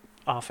you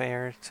off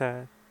air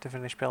to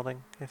finish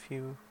building if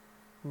you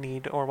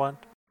need or want.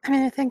 I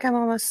mean, I think I'm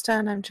almost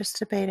done. I'm just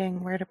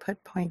debating where to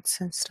put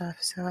points and stuff,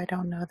 so I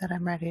don't know that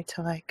I'm ready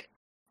to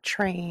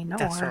train.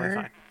 That's totally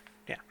fine.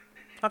 Yeah.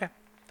 Okay.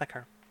 That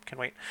can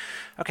wait.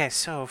 Okay,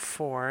 so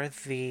for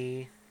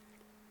the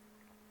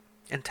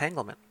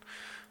entanglement,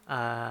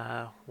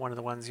 one of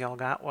the ones y'all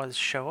got was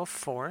show of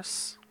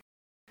force.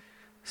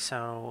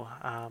 So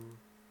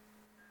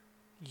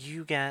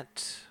you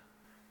get,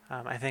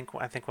 I think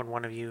when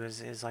one of you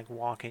is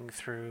walking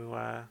through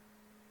a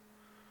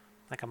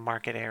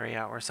market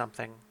area or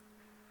something,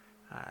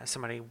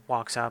 somebody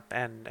walks up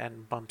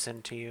and bumps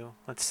into you.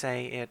 Let's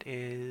say it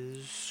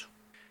is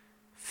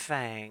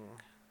Fang.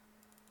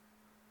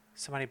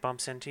 Somebody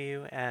bumps into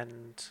you,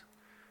 and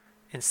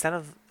instead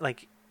of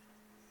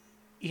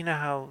you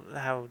know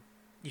how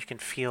you can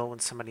feel when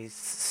somebody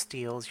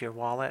steals your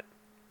wallet?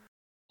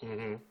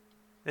 Mm-hmm.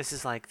 This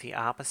is the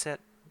opposite.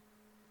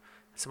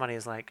 Somebody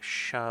has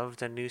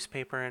shoved a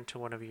newspaper into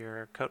one of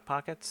your coat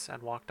pockets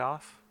and walked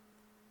off.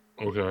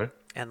 Okay.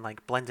 And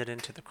blended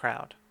into the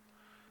crowd.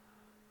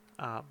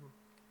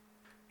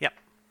 Yep.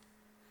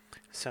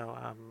 So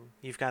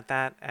you've got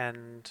that,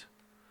 and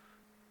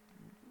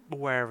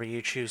wherever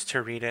you choose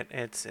to read it,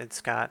 it's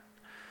got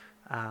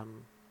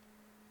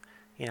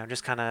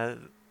just kind of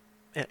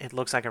it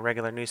looks like a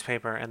regular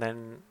newspaper, and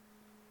then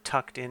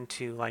tucked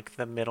into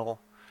the middle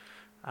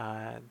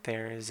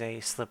there is a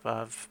slip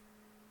of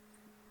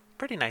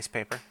pretty nice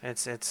paper.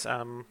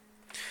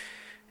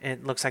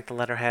 It looks like the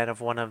letterhead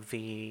of one of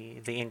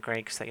the ink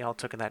rakes that y'all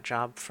took in that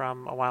job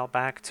from a while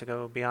back to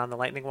go beyond the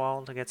lightning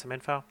wall to get some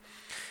info.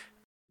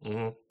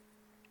 Mm-hmm.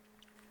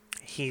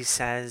 He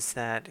says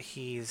that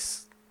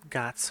he's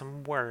got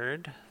some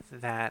word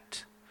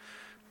that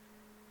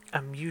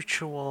a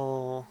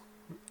mutual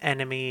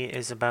enemy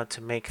is about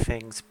to make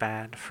things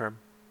bad for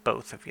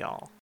both of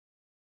y'all.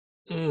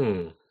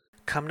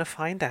 Come to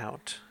find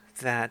out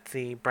that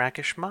the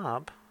brackish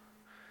mob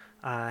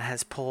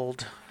has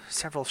pulled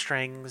several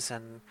strings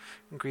and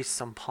greased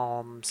some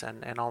palms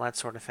and all that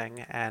sort of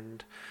thing,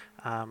 and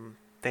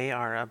they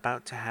are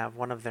about to have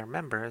one of their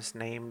members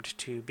named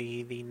to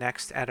be the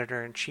next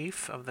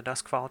editor-in-chief of the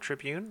Duskfall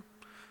Tribune.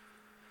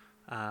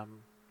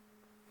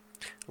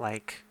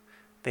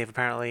 They've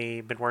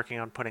apparently been working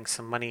on putting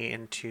some money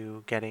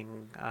into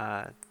getting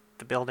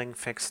the building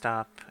fixed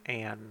up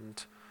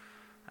and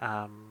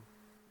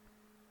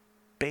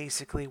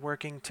basically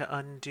working to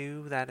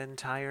undo that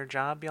entire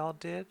job y'all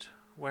did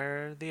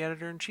where the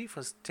editor-in-chief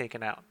was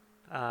taken out.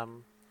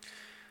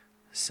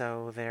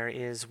 So there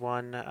is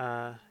one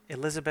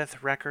Elizabeth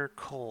Recker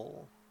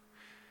Cole.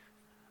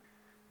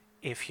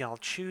 If y'all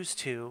choose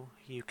to,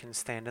 you can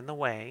stand in the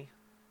way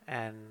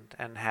and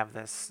have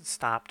this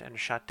stopped and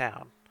shut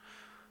down.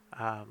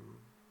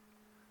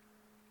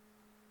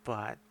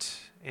 But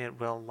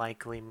it will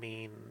likely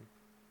mean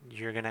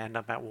you're going to end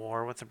up at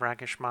war with the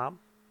brackish mob.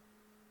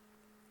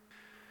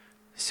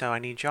 So I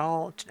need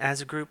y'all,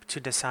 as a group,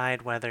 to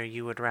decide whether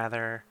you would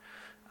rather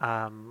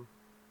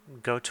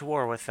go to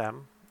war with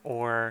them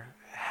or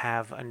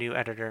have a new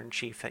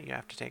editor-in-chief that you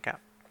have to take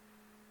out.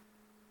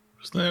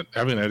 Isn't that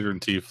having an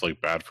editor-in-chief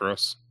bad for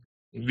us?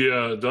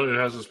 Yeah, it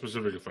has a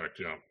specific effect,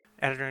 yeah.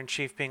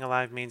 Editor-in-chief being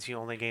alive means you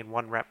only gain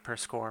 1 rep per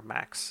score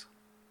max.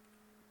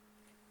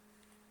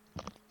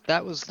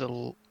 That was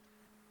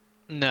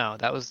No,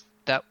 that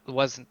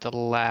wasn't the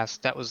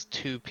last. That was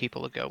 2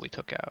 people ago we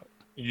took out.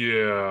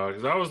 Yeah,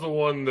 because that was the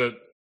one that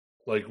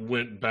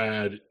went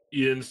bad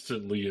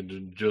instantly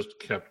and just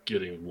kept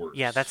getting worse.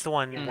 Yeah, that's the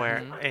one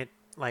where it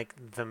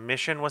the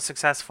mission was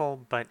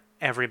successful, but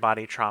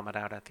everybody traumatized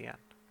out at the end.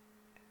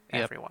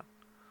 Yep. Everyone.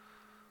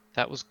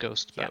 That was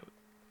Ghost Boat.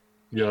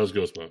 Yeah, it was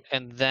Ghost Boat.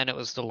 And then it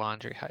was the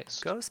laundry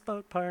heist. Ghost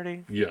Boat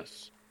party.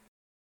 Yes.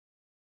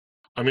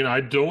 I mean,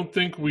 I don't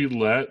think we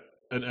let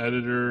an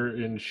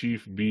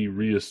editor-in-chief be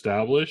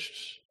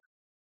reestablished,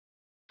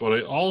 but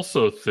I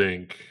also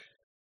think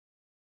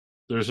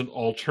there's an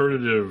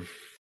alternative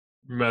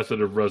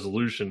method of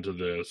resolution to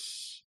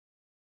this.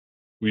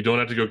 We don't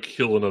have to go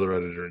kill another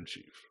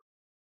editor-in-chief.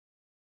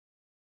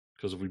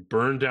 Because if we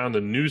burn down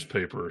the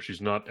newspaper,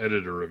 she's not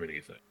editor of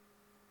anything.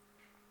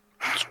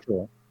 That's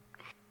true.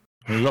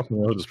 I mean, we don't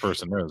know who this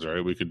person is,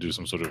 right? We could do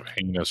some sort of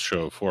heinous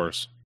show of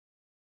force.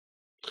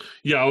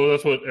 Yeah, well,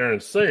 that's what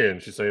Erin's saying.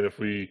 She's saying if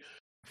we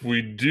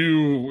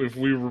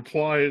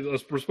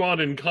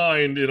respond in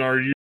kind in our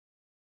use,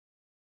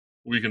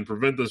 we can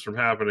prevent this from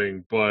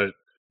happening, but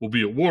we'll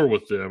be at war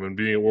with them, and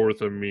being at war with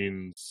them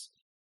means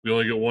we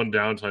only get one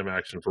downtime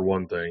action for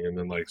one thing, and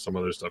then like some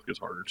other stuff gets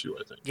harder too,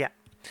 I think. Yeah.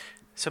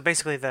 So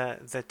basically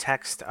the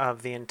text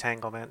of the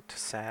entanglement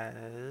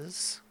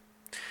says,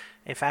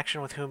 a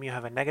faction with whom you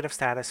have a negative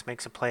status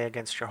makes a play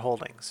against your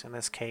holdings. In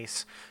this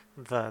case,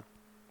 the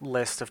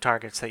list of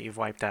targets that you've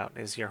wiped out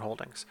is your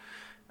holdings.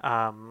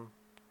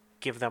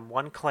 Give them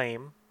one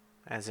claim,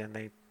 as in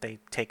they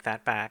take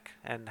that back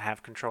and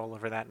have control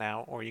over that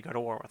now, or you go to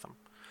war with them.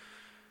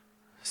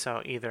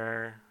 So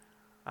either,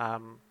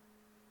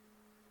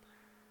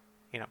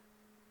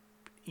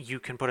 you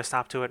can put a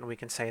stop to it, and we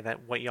can say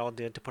that what y'all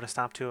did to put a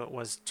stop to it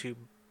was to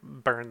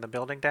burn the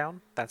building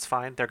down. That's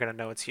fine. They're going to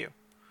know it's you.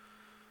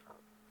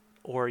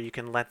 Or you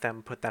can let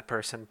them put that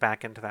person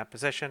back into that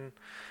position,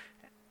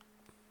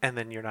 and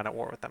then you're not at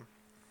war with them.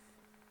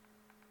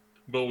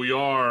 But we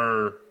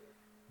are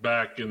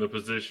back in the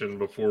position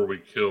before we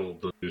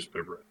killed the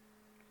newspaper.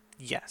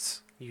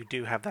 Yes, you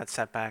do have that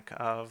setback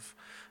of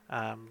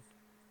 1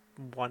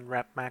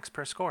 rep max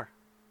per score.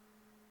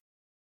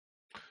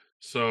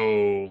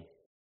 So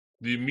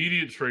the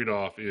immediate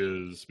trade-off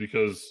is,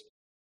 because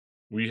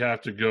we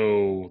have to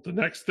go, the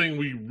next thing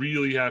we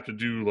really have to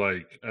do,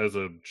 like, as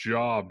a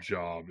job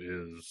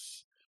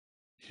is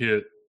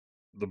hit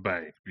the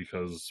bank,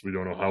 because we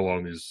don't know how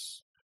long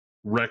these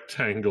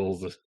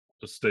rectangles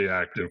stay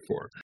active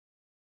for.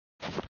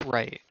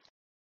 Right.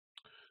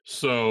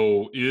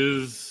 So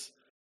is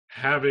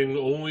having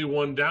only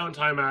one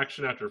downtime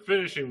action after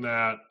finishing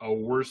that a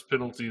worse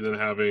penalty than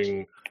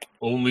having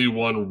only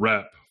 1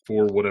 rep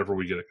for whatever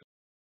we get?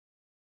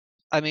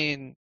 I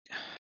mean,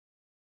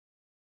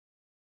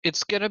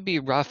 it's going to be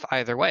rough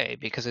either way,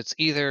 because it's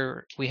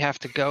either we have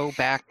to go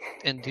back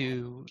and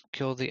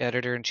kill the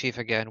editor-in-chief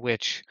again,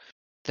 which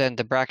then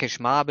the brackish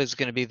mob is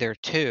going to be there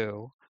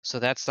too, so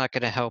that's not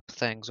going to help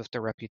things with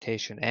their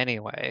reputation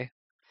anyway.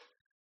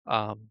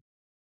 But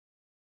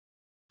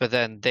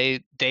then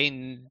they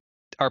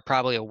are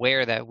probably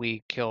aware that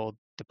we killed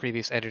the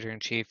previous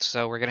editor-in-chief,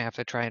 so we're going to have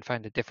to try and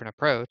find a different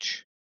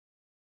approach.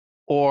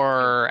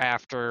 Or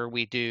after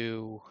we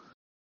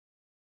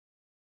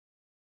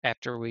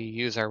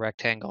use our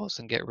rectangles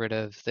and get rid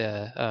of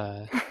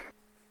the,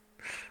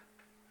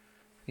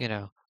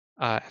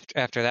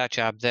 after that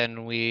job,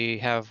 then we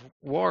have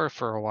war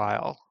for a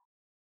while.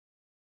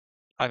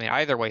 I mean,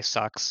 either way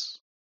sucks.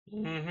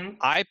 Mm-hmm.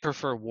 I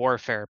prefer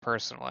warfare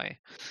personally,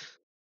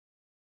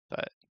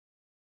 but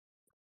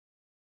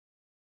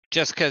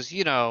just because,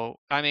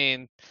 I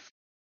mean,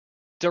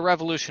 the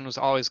revolution was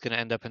always going to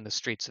end up in the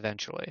streets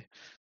eventually.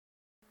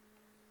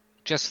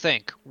 Just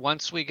think,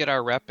 once we get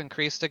our rep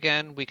increased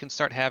again, we can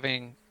start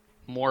having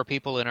more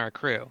people in our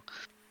crew.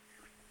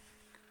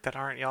 That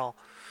aren't y'all.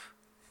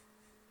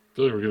 I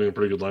feel like we're getting a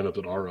pretty good lineup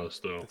that are us,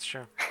 though. That's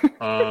true.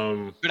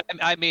 But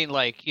I mean,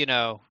 like,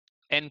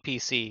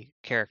 NPC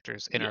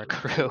characters in our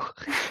crew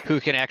who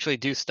can actually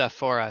do stuff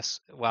for us,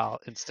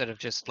 instead of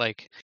just,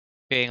 like,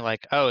 being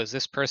like, oh, is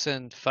this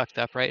person fucked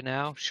up right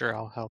now? Sure,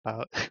 I'll help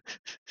out.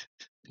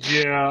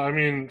 Yeah, I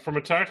mean, from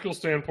a tactical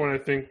standpoint,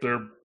 I think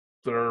there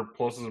are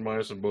pluses and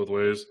minuses in both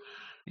ways.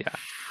 Yeah.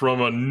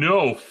 From a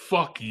no,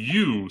 fuck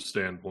you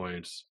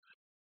standpoint,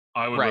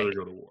 I would rather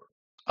go to war.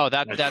 Oh,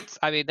 that's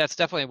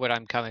definitely what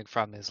I'm coming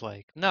from, is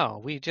like, no,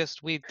 we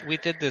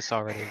did this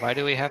already. Why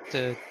do we have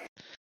to,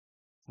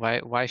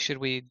 why should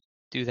we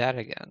do that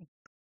again?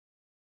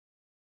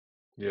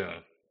 Yeah.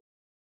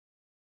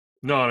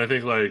 No, and I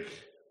think, like,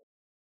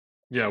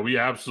 yeah, we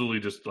absolutely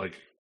just,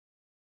 like,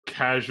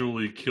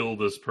 casually kill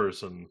this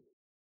person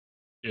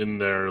in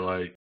their,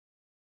 like,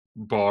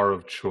 bar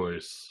of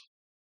choice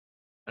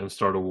and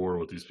start a war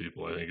with these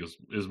people, I think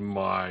is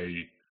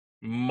my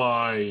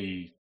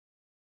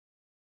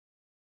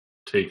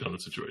take on the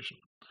situation.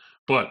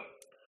 But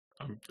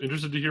I'm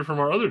interested to hear from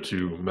our other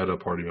 2 meta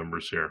party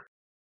members here.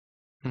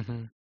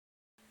 Mm-hmm.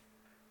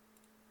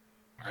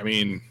 I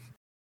mean,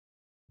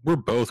 we're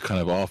both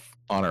kind of off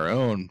on our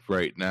own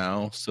right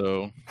now,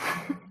 so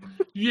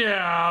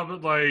yeah,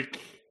 but, like,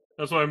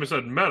 that's why I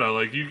said meta.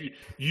 Like,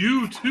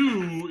 you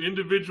 2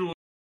 individuals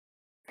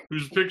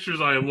whose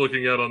pictures I am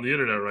looking at on the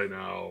internet right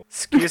now,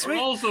 excuse me, are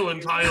also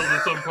entitled to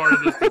some part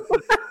of this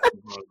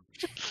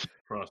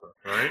process,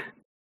 right?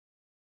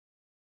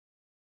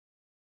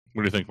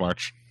 What do you think,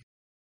 March?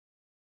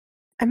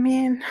 I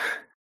mean,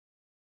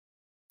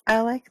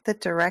 I like the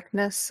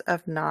directness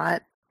of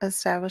not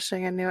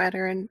establishing a new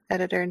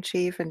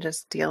editor-in-chief and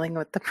just dealing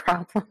with the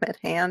problem at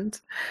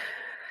hand.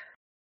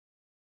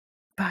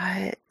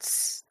 But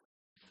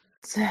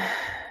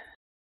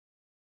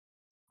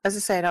as I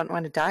say, I don't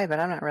want to die, but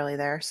I'm not really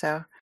there,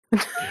 so.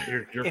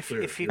 You're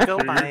clear. If you go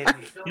by,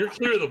 you're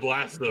clear of the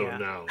blast zone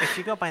now. If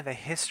you go by the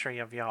history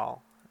of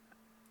y'all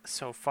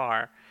so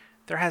far,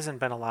 there hasn't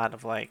been a lot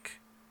of, like,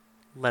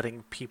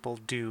 letting people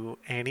do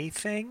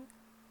anything,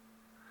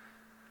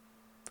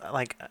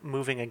 like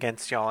moving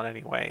against y'all in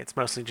any way. It's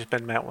mostly just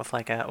been met with,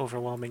 like, an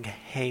overwhelming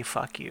 "hey,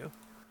 fuck you."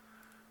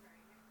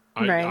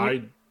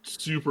 I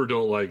super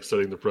don't like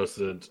setting the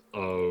precedent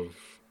of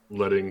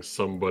letting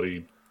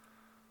somebody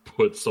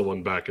put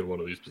someone back in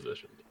one of these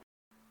positions.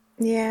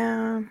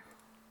 Yeah.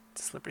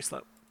 It's a slippery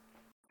slope.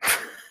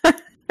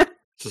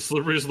 It's a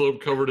slippery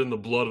slope covered in the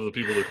blood of the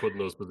people that put in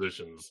those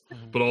positions,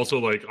 but also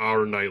like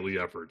our nightly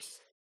efforts.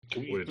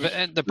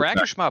 And the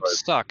brackish mobs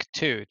suck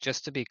too,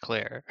 just to be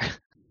clear.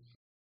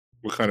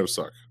 What kind of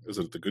suck? Is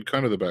it the good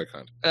kind or the bad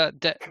kind?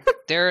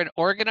 They're an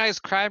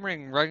organized crime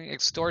ring running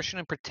extortion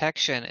and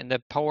protection in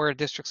the poorer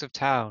districts of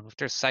town with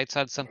their sights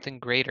on something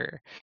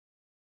greater.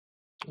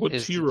 What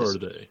tier are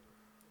they?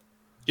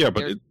 Yeah,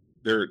 but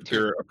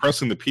they're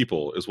oppressing the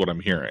people, is what I'm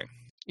hearing.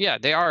 Yeah,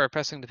 they are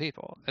oppressing the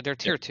people. They're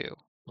tier 2.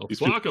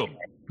 Block them.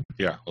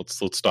 Yeah, let's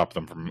stop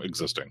them from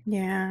existing.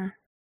 Yeah,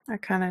 I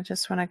kind of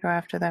just want to go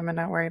after them and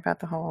not worry about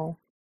the whole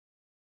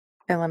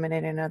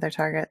eliminating another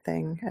target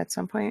thing at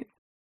some point.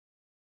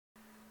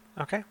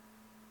 Okay.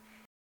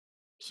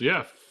 So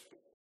yeah,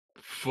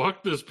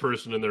 fuck this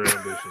person and their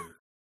ambition.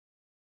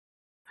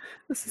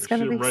 This is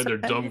going to be right in so their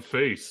bad. dumb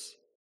face.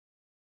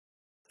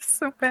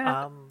 So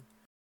bad.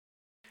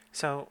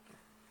 So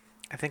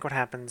I think what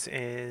happens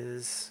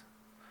is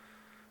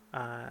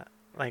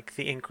like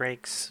the ink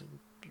rakes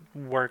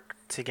work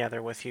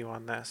together with you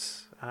on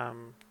this,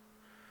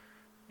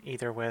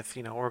 either with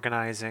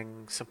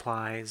organizing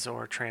supplies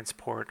or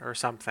transport or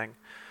something,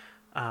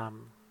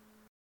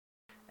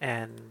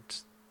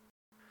 and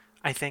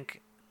I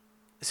think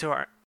so.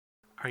 Are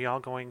y'all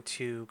going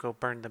to go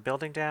burn the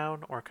building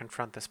down or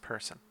confront this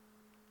person?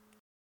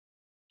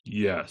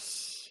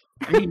 Yes.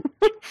 I mean,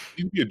 can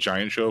it be a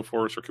giant show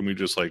for us, or can we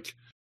just like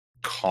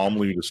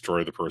calmly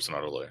destroy the person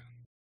utterly?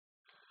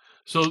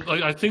 So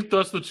like, I think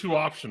that's the two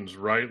options,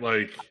 right?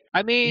 Like,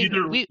 I mean,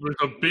 either there's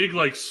a big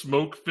like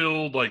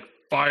smoke-filled like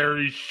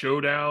fiery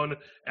showdown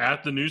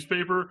at the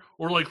newspaper,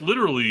 or like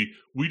literally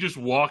we just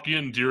walk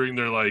in during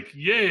their like,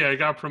 yay, I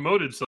got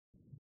promoted, so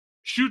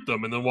shoot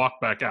them and then walk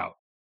back out.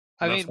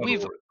 I mean,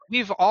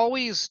 we've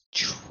always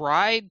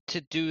tried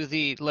to do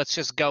the let's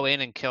just go in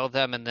and kill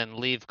them and then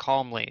leave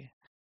calmly.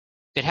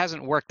 It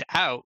hasn't worked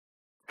out.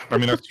 I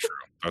mean, that's true.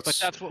 But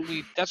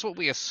that's what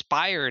we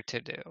aspire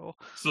to do.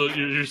 So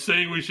you're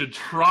saying we should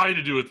try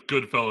to do it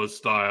Goodfellas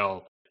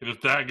style, and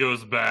if that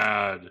goes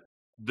bad,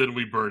 then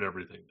we burn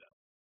everything down.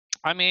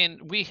 I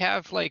mean, we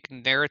have like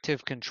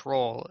narrative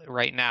control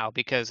right now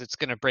because it's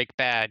going to break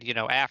bad,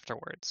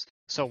 afterwards.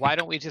 So why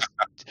don't we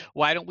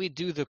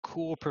do the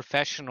cool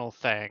professional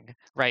thing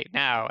right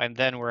now, and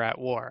then we're at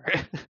war?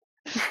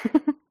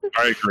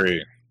 I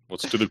agree.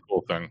 Let's do the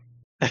cool thing.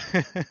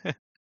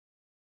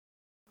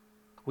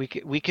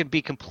 We can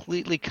be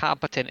completely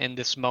competent in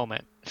this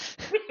moment.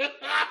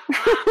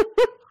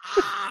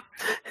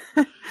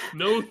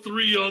 No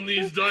 3 on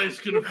these dice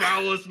can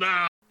foul us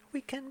now.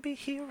 We can be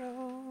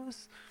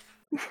heroes.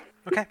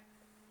 Okay.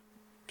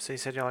 So you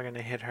said y'all are going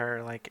to hit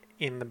her like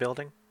in the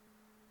building?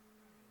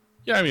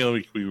 Yeah, I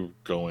mean, we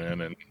go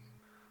in and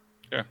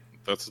yeah,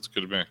 that's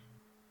good to me.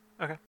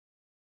 Okay.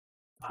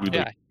 We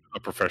do a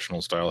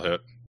professional style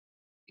hit.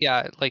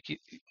 Yeah, like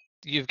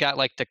you've got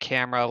like the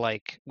camera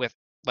like with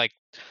like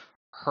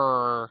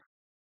her.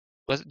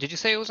 Did you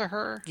say it was a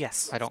her?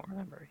 Yes. I don't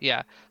remember.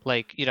 Yeah,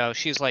 like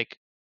she's like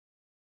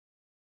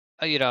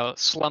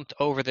slumped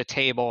over the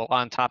table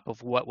on top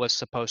of what was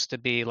supposed to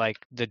be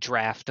like the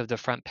draft of the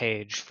front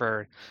page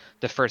for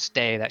the first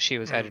day that she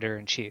was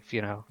editor-in-chief.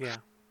 Yeah.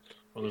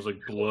 Well, there's like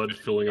blood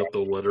filling up the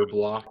letter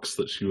blocks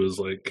that she was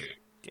like.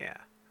 Yeah,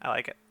 I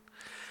like it.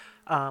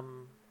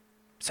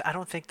 So I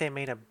don't think they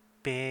made a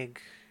big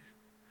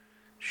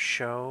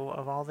show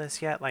of all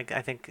this yet. Like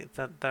I think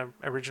the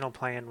original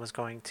plan was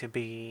going to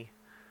be,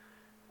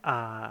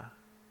 like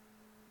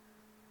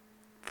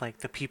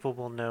the people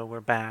will know we're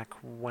back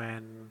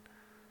when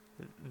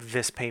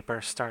this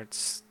paper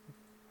starts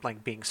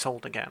like being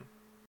sold again,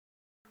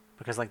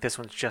 because like this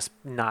one's just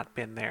not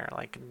been there.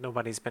 Like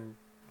nobody's been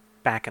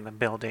back in the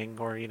building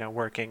or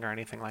working or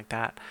anything like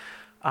that.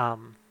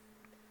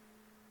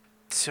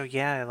 So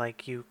yeah,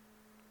 like you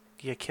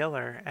kill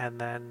her,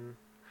 and then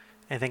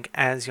I think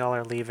as y'all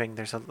are leaving,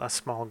 there's a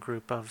small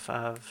group of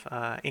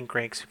ink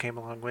rakes who came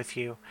along with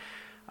you,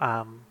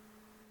 and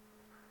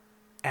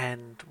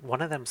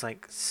one of them's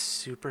like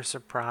super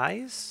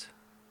surprised.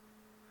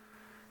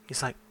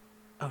 He's like,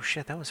 "Oh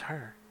shit, that was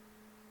her.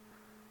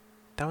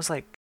 That was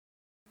like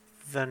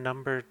the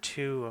number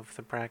 2 of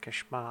the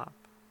brackish mob."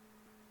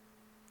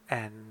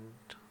 And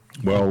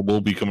well,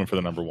 we'll be coming for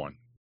the number 1.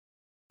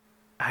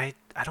 I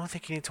don't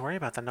think you need to worry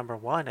about the number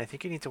 1. I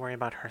think you need to worry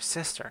about her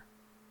sister.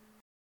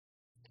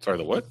 Sorry,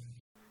 the what?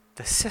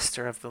 The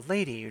sister of the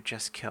lady you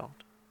just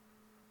killed.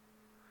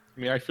 I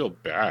mean, I feel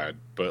bad,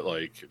 but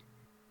like,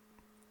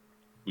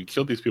 we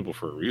killed these people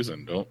for a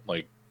reason.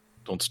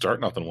 Don't start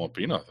nothing, won't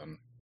be nothing.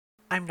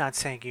 I'm not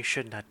saying you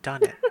shouldn't have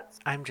done it.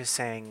 I'm just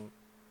saying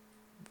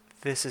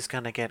this is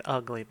gonna get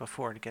ugly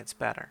before it gets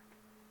better.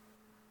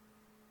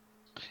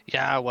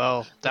 Yeah,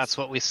 well, that's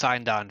what we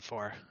signed on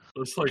for.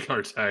 That's like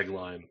our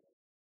tagline,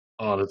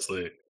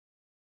 honestly.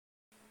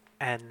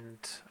 And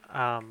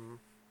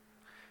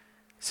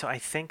so I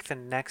think the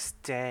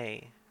next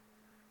day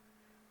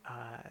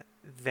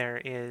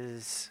there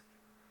is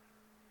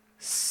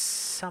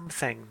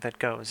something that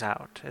goes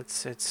out.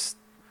 It's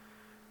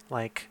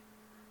like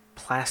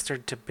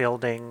plastered to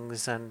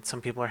buildings, and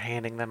some people are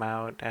handing them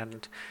out,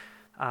 and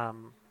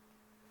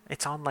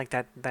It's on like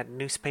that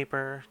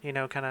newspaper,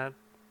 kind of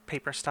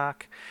paper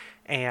stock,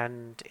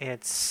 and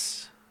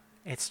it's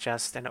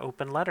just an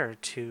open letter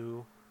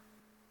to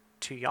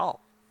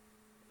y'all.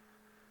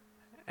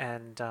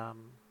 And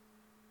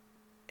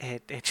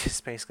it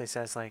just basically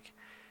says like,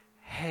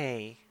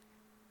 hey,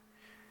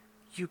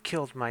 you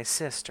killed my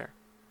sister.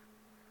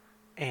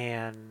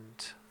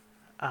 And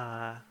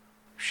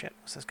shit,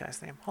 what's this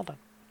guy's name? Hold on.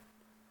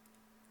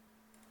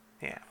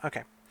 Yeah,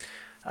 okay.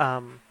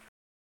 And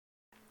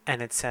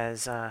it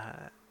says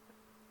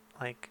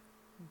like,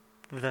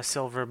 the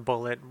Silver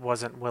Bullet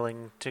wasn't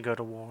willing to go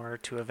to war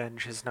to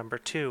avenge his number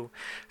 2,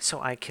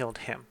 so I killed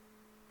him.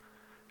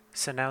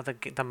 So now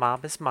the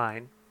mob is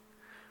mine.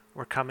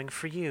 We're coming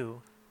for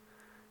you,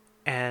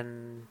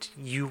 and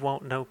you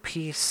won't know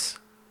peace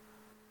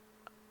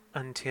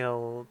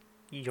until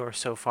you're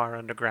so far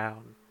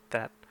underground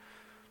that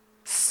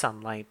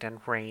sunlight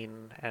and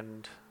rain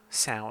and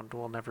sound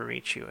will never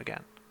reach you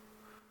again.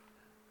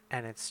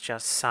 And it's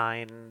just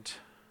signed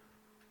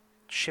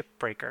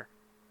Shipbreaker.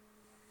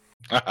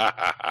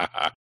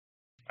 I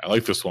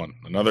like this one.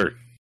 Another.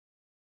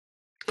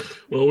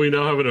 Well, we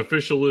now have an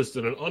official list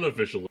and an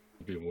unofficial list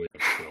of people we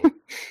have to kill.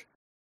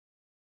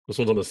 This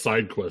one's on the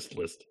side quest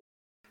list.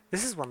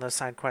 This is one of those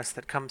side quests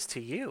that comes to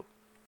you.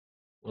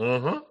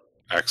 Uh-huh.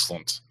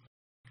 Excellent.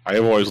 I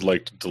have always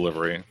liked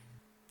delivery.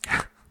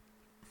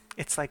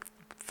 It's like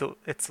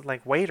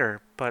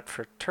Waiter, but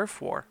for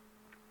turf war.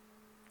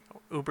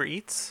 Uber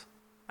Eats?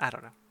 I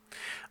don't know.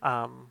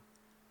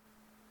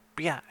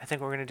 But yeah, I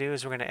think what we're going to do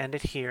is we're going to end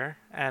it here,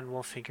 and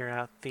we'll figure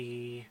out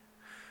the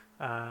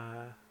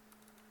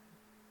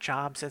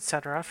jobs,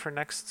 etc. for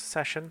next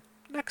session.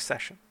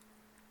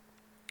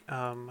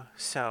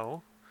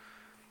 So,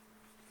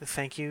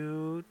 thank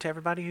you to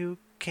everybody who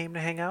came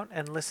to hang out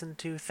and listen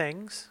to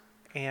things,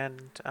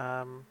 and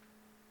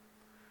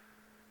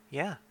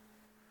yeah,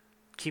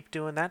 keep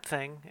doing that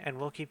thing, and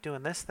we'll keep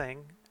doing this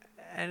thing,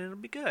 and it'll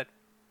be good.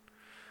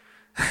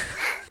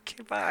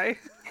 Okay, bye.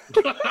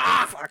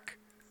 Fuck.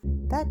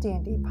 That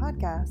D&D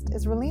podcast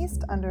is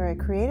released under a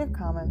Creative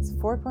Commons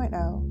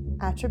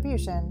 4.0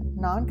 Attribution,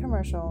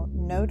 Non-Commercial,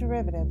 No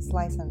Derivatives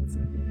license.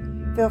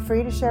 Feel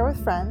free to share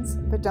with friends,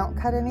 but don't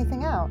cut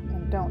anything out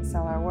and don't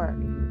sell our work.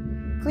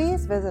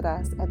 Please visit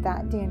us at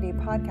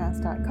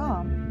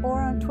thatdndpodcast.com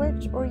or on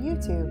Twitch or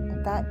YouTube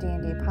at That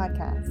D&D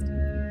Podcast.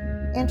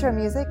 Intro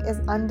music is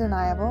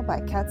Undeniable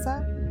by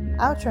Ketsa.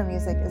 Outro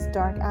music is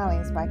Dark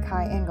Alleys by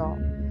Kai Engel.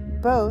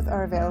 Both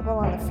are available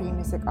on the Free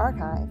Music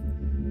Archive.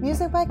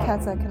 Music by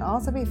Ketsa can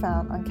also be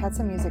found on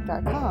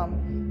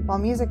ketsamusic.com, while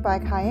music by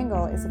Kai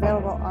Engel is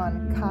available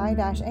on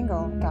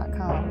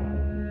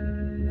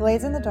kai-engel.com.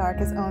 Blades in the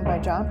Dark is owned by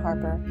John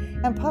Harper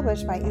and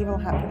published by Evil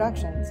Hat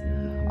Productions.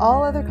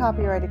 All other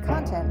copyrighted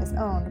content is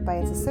owned by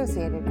its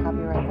associated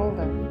copyright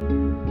holder.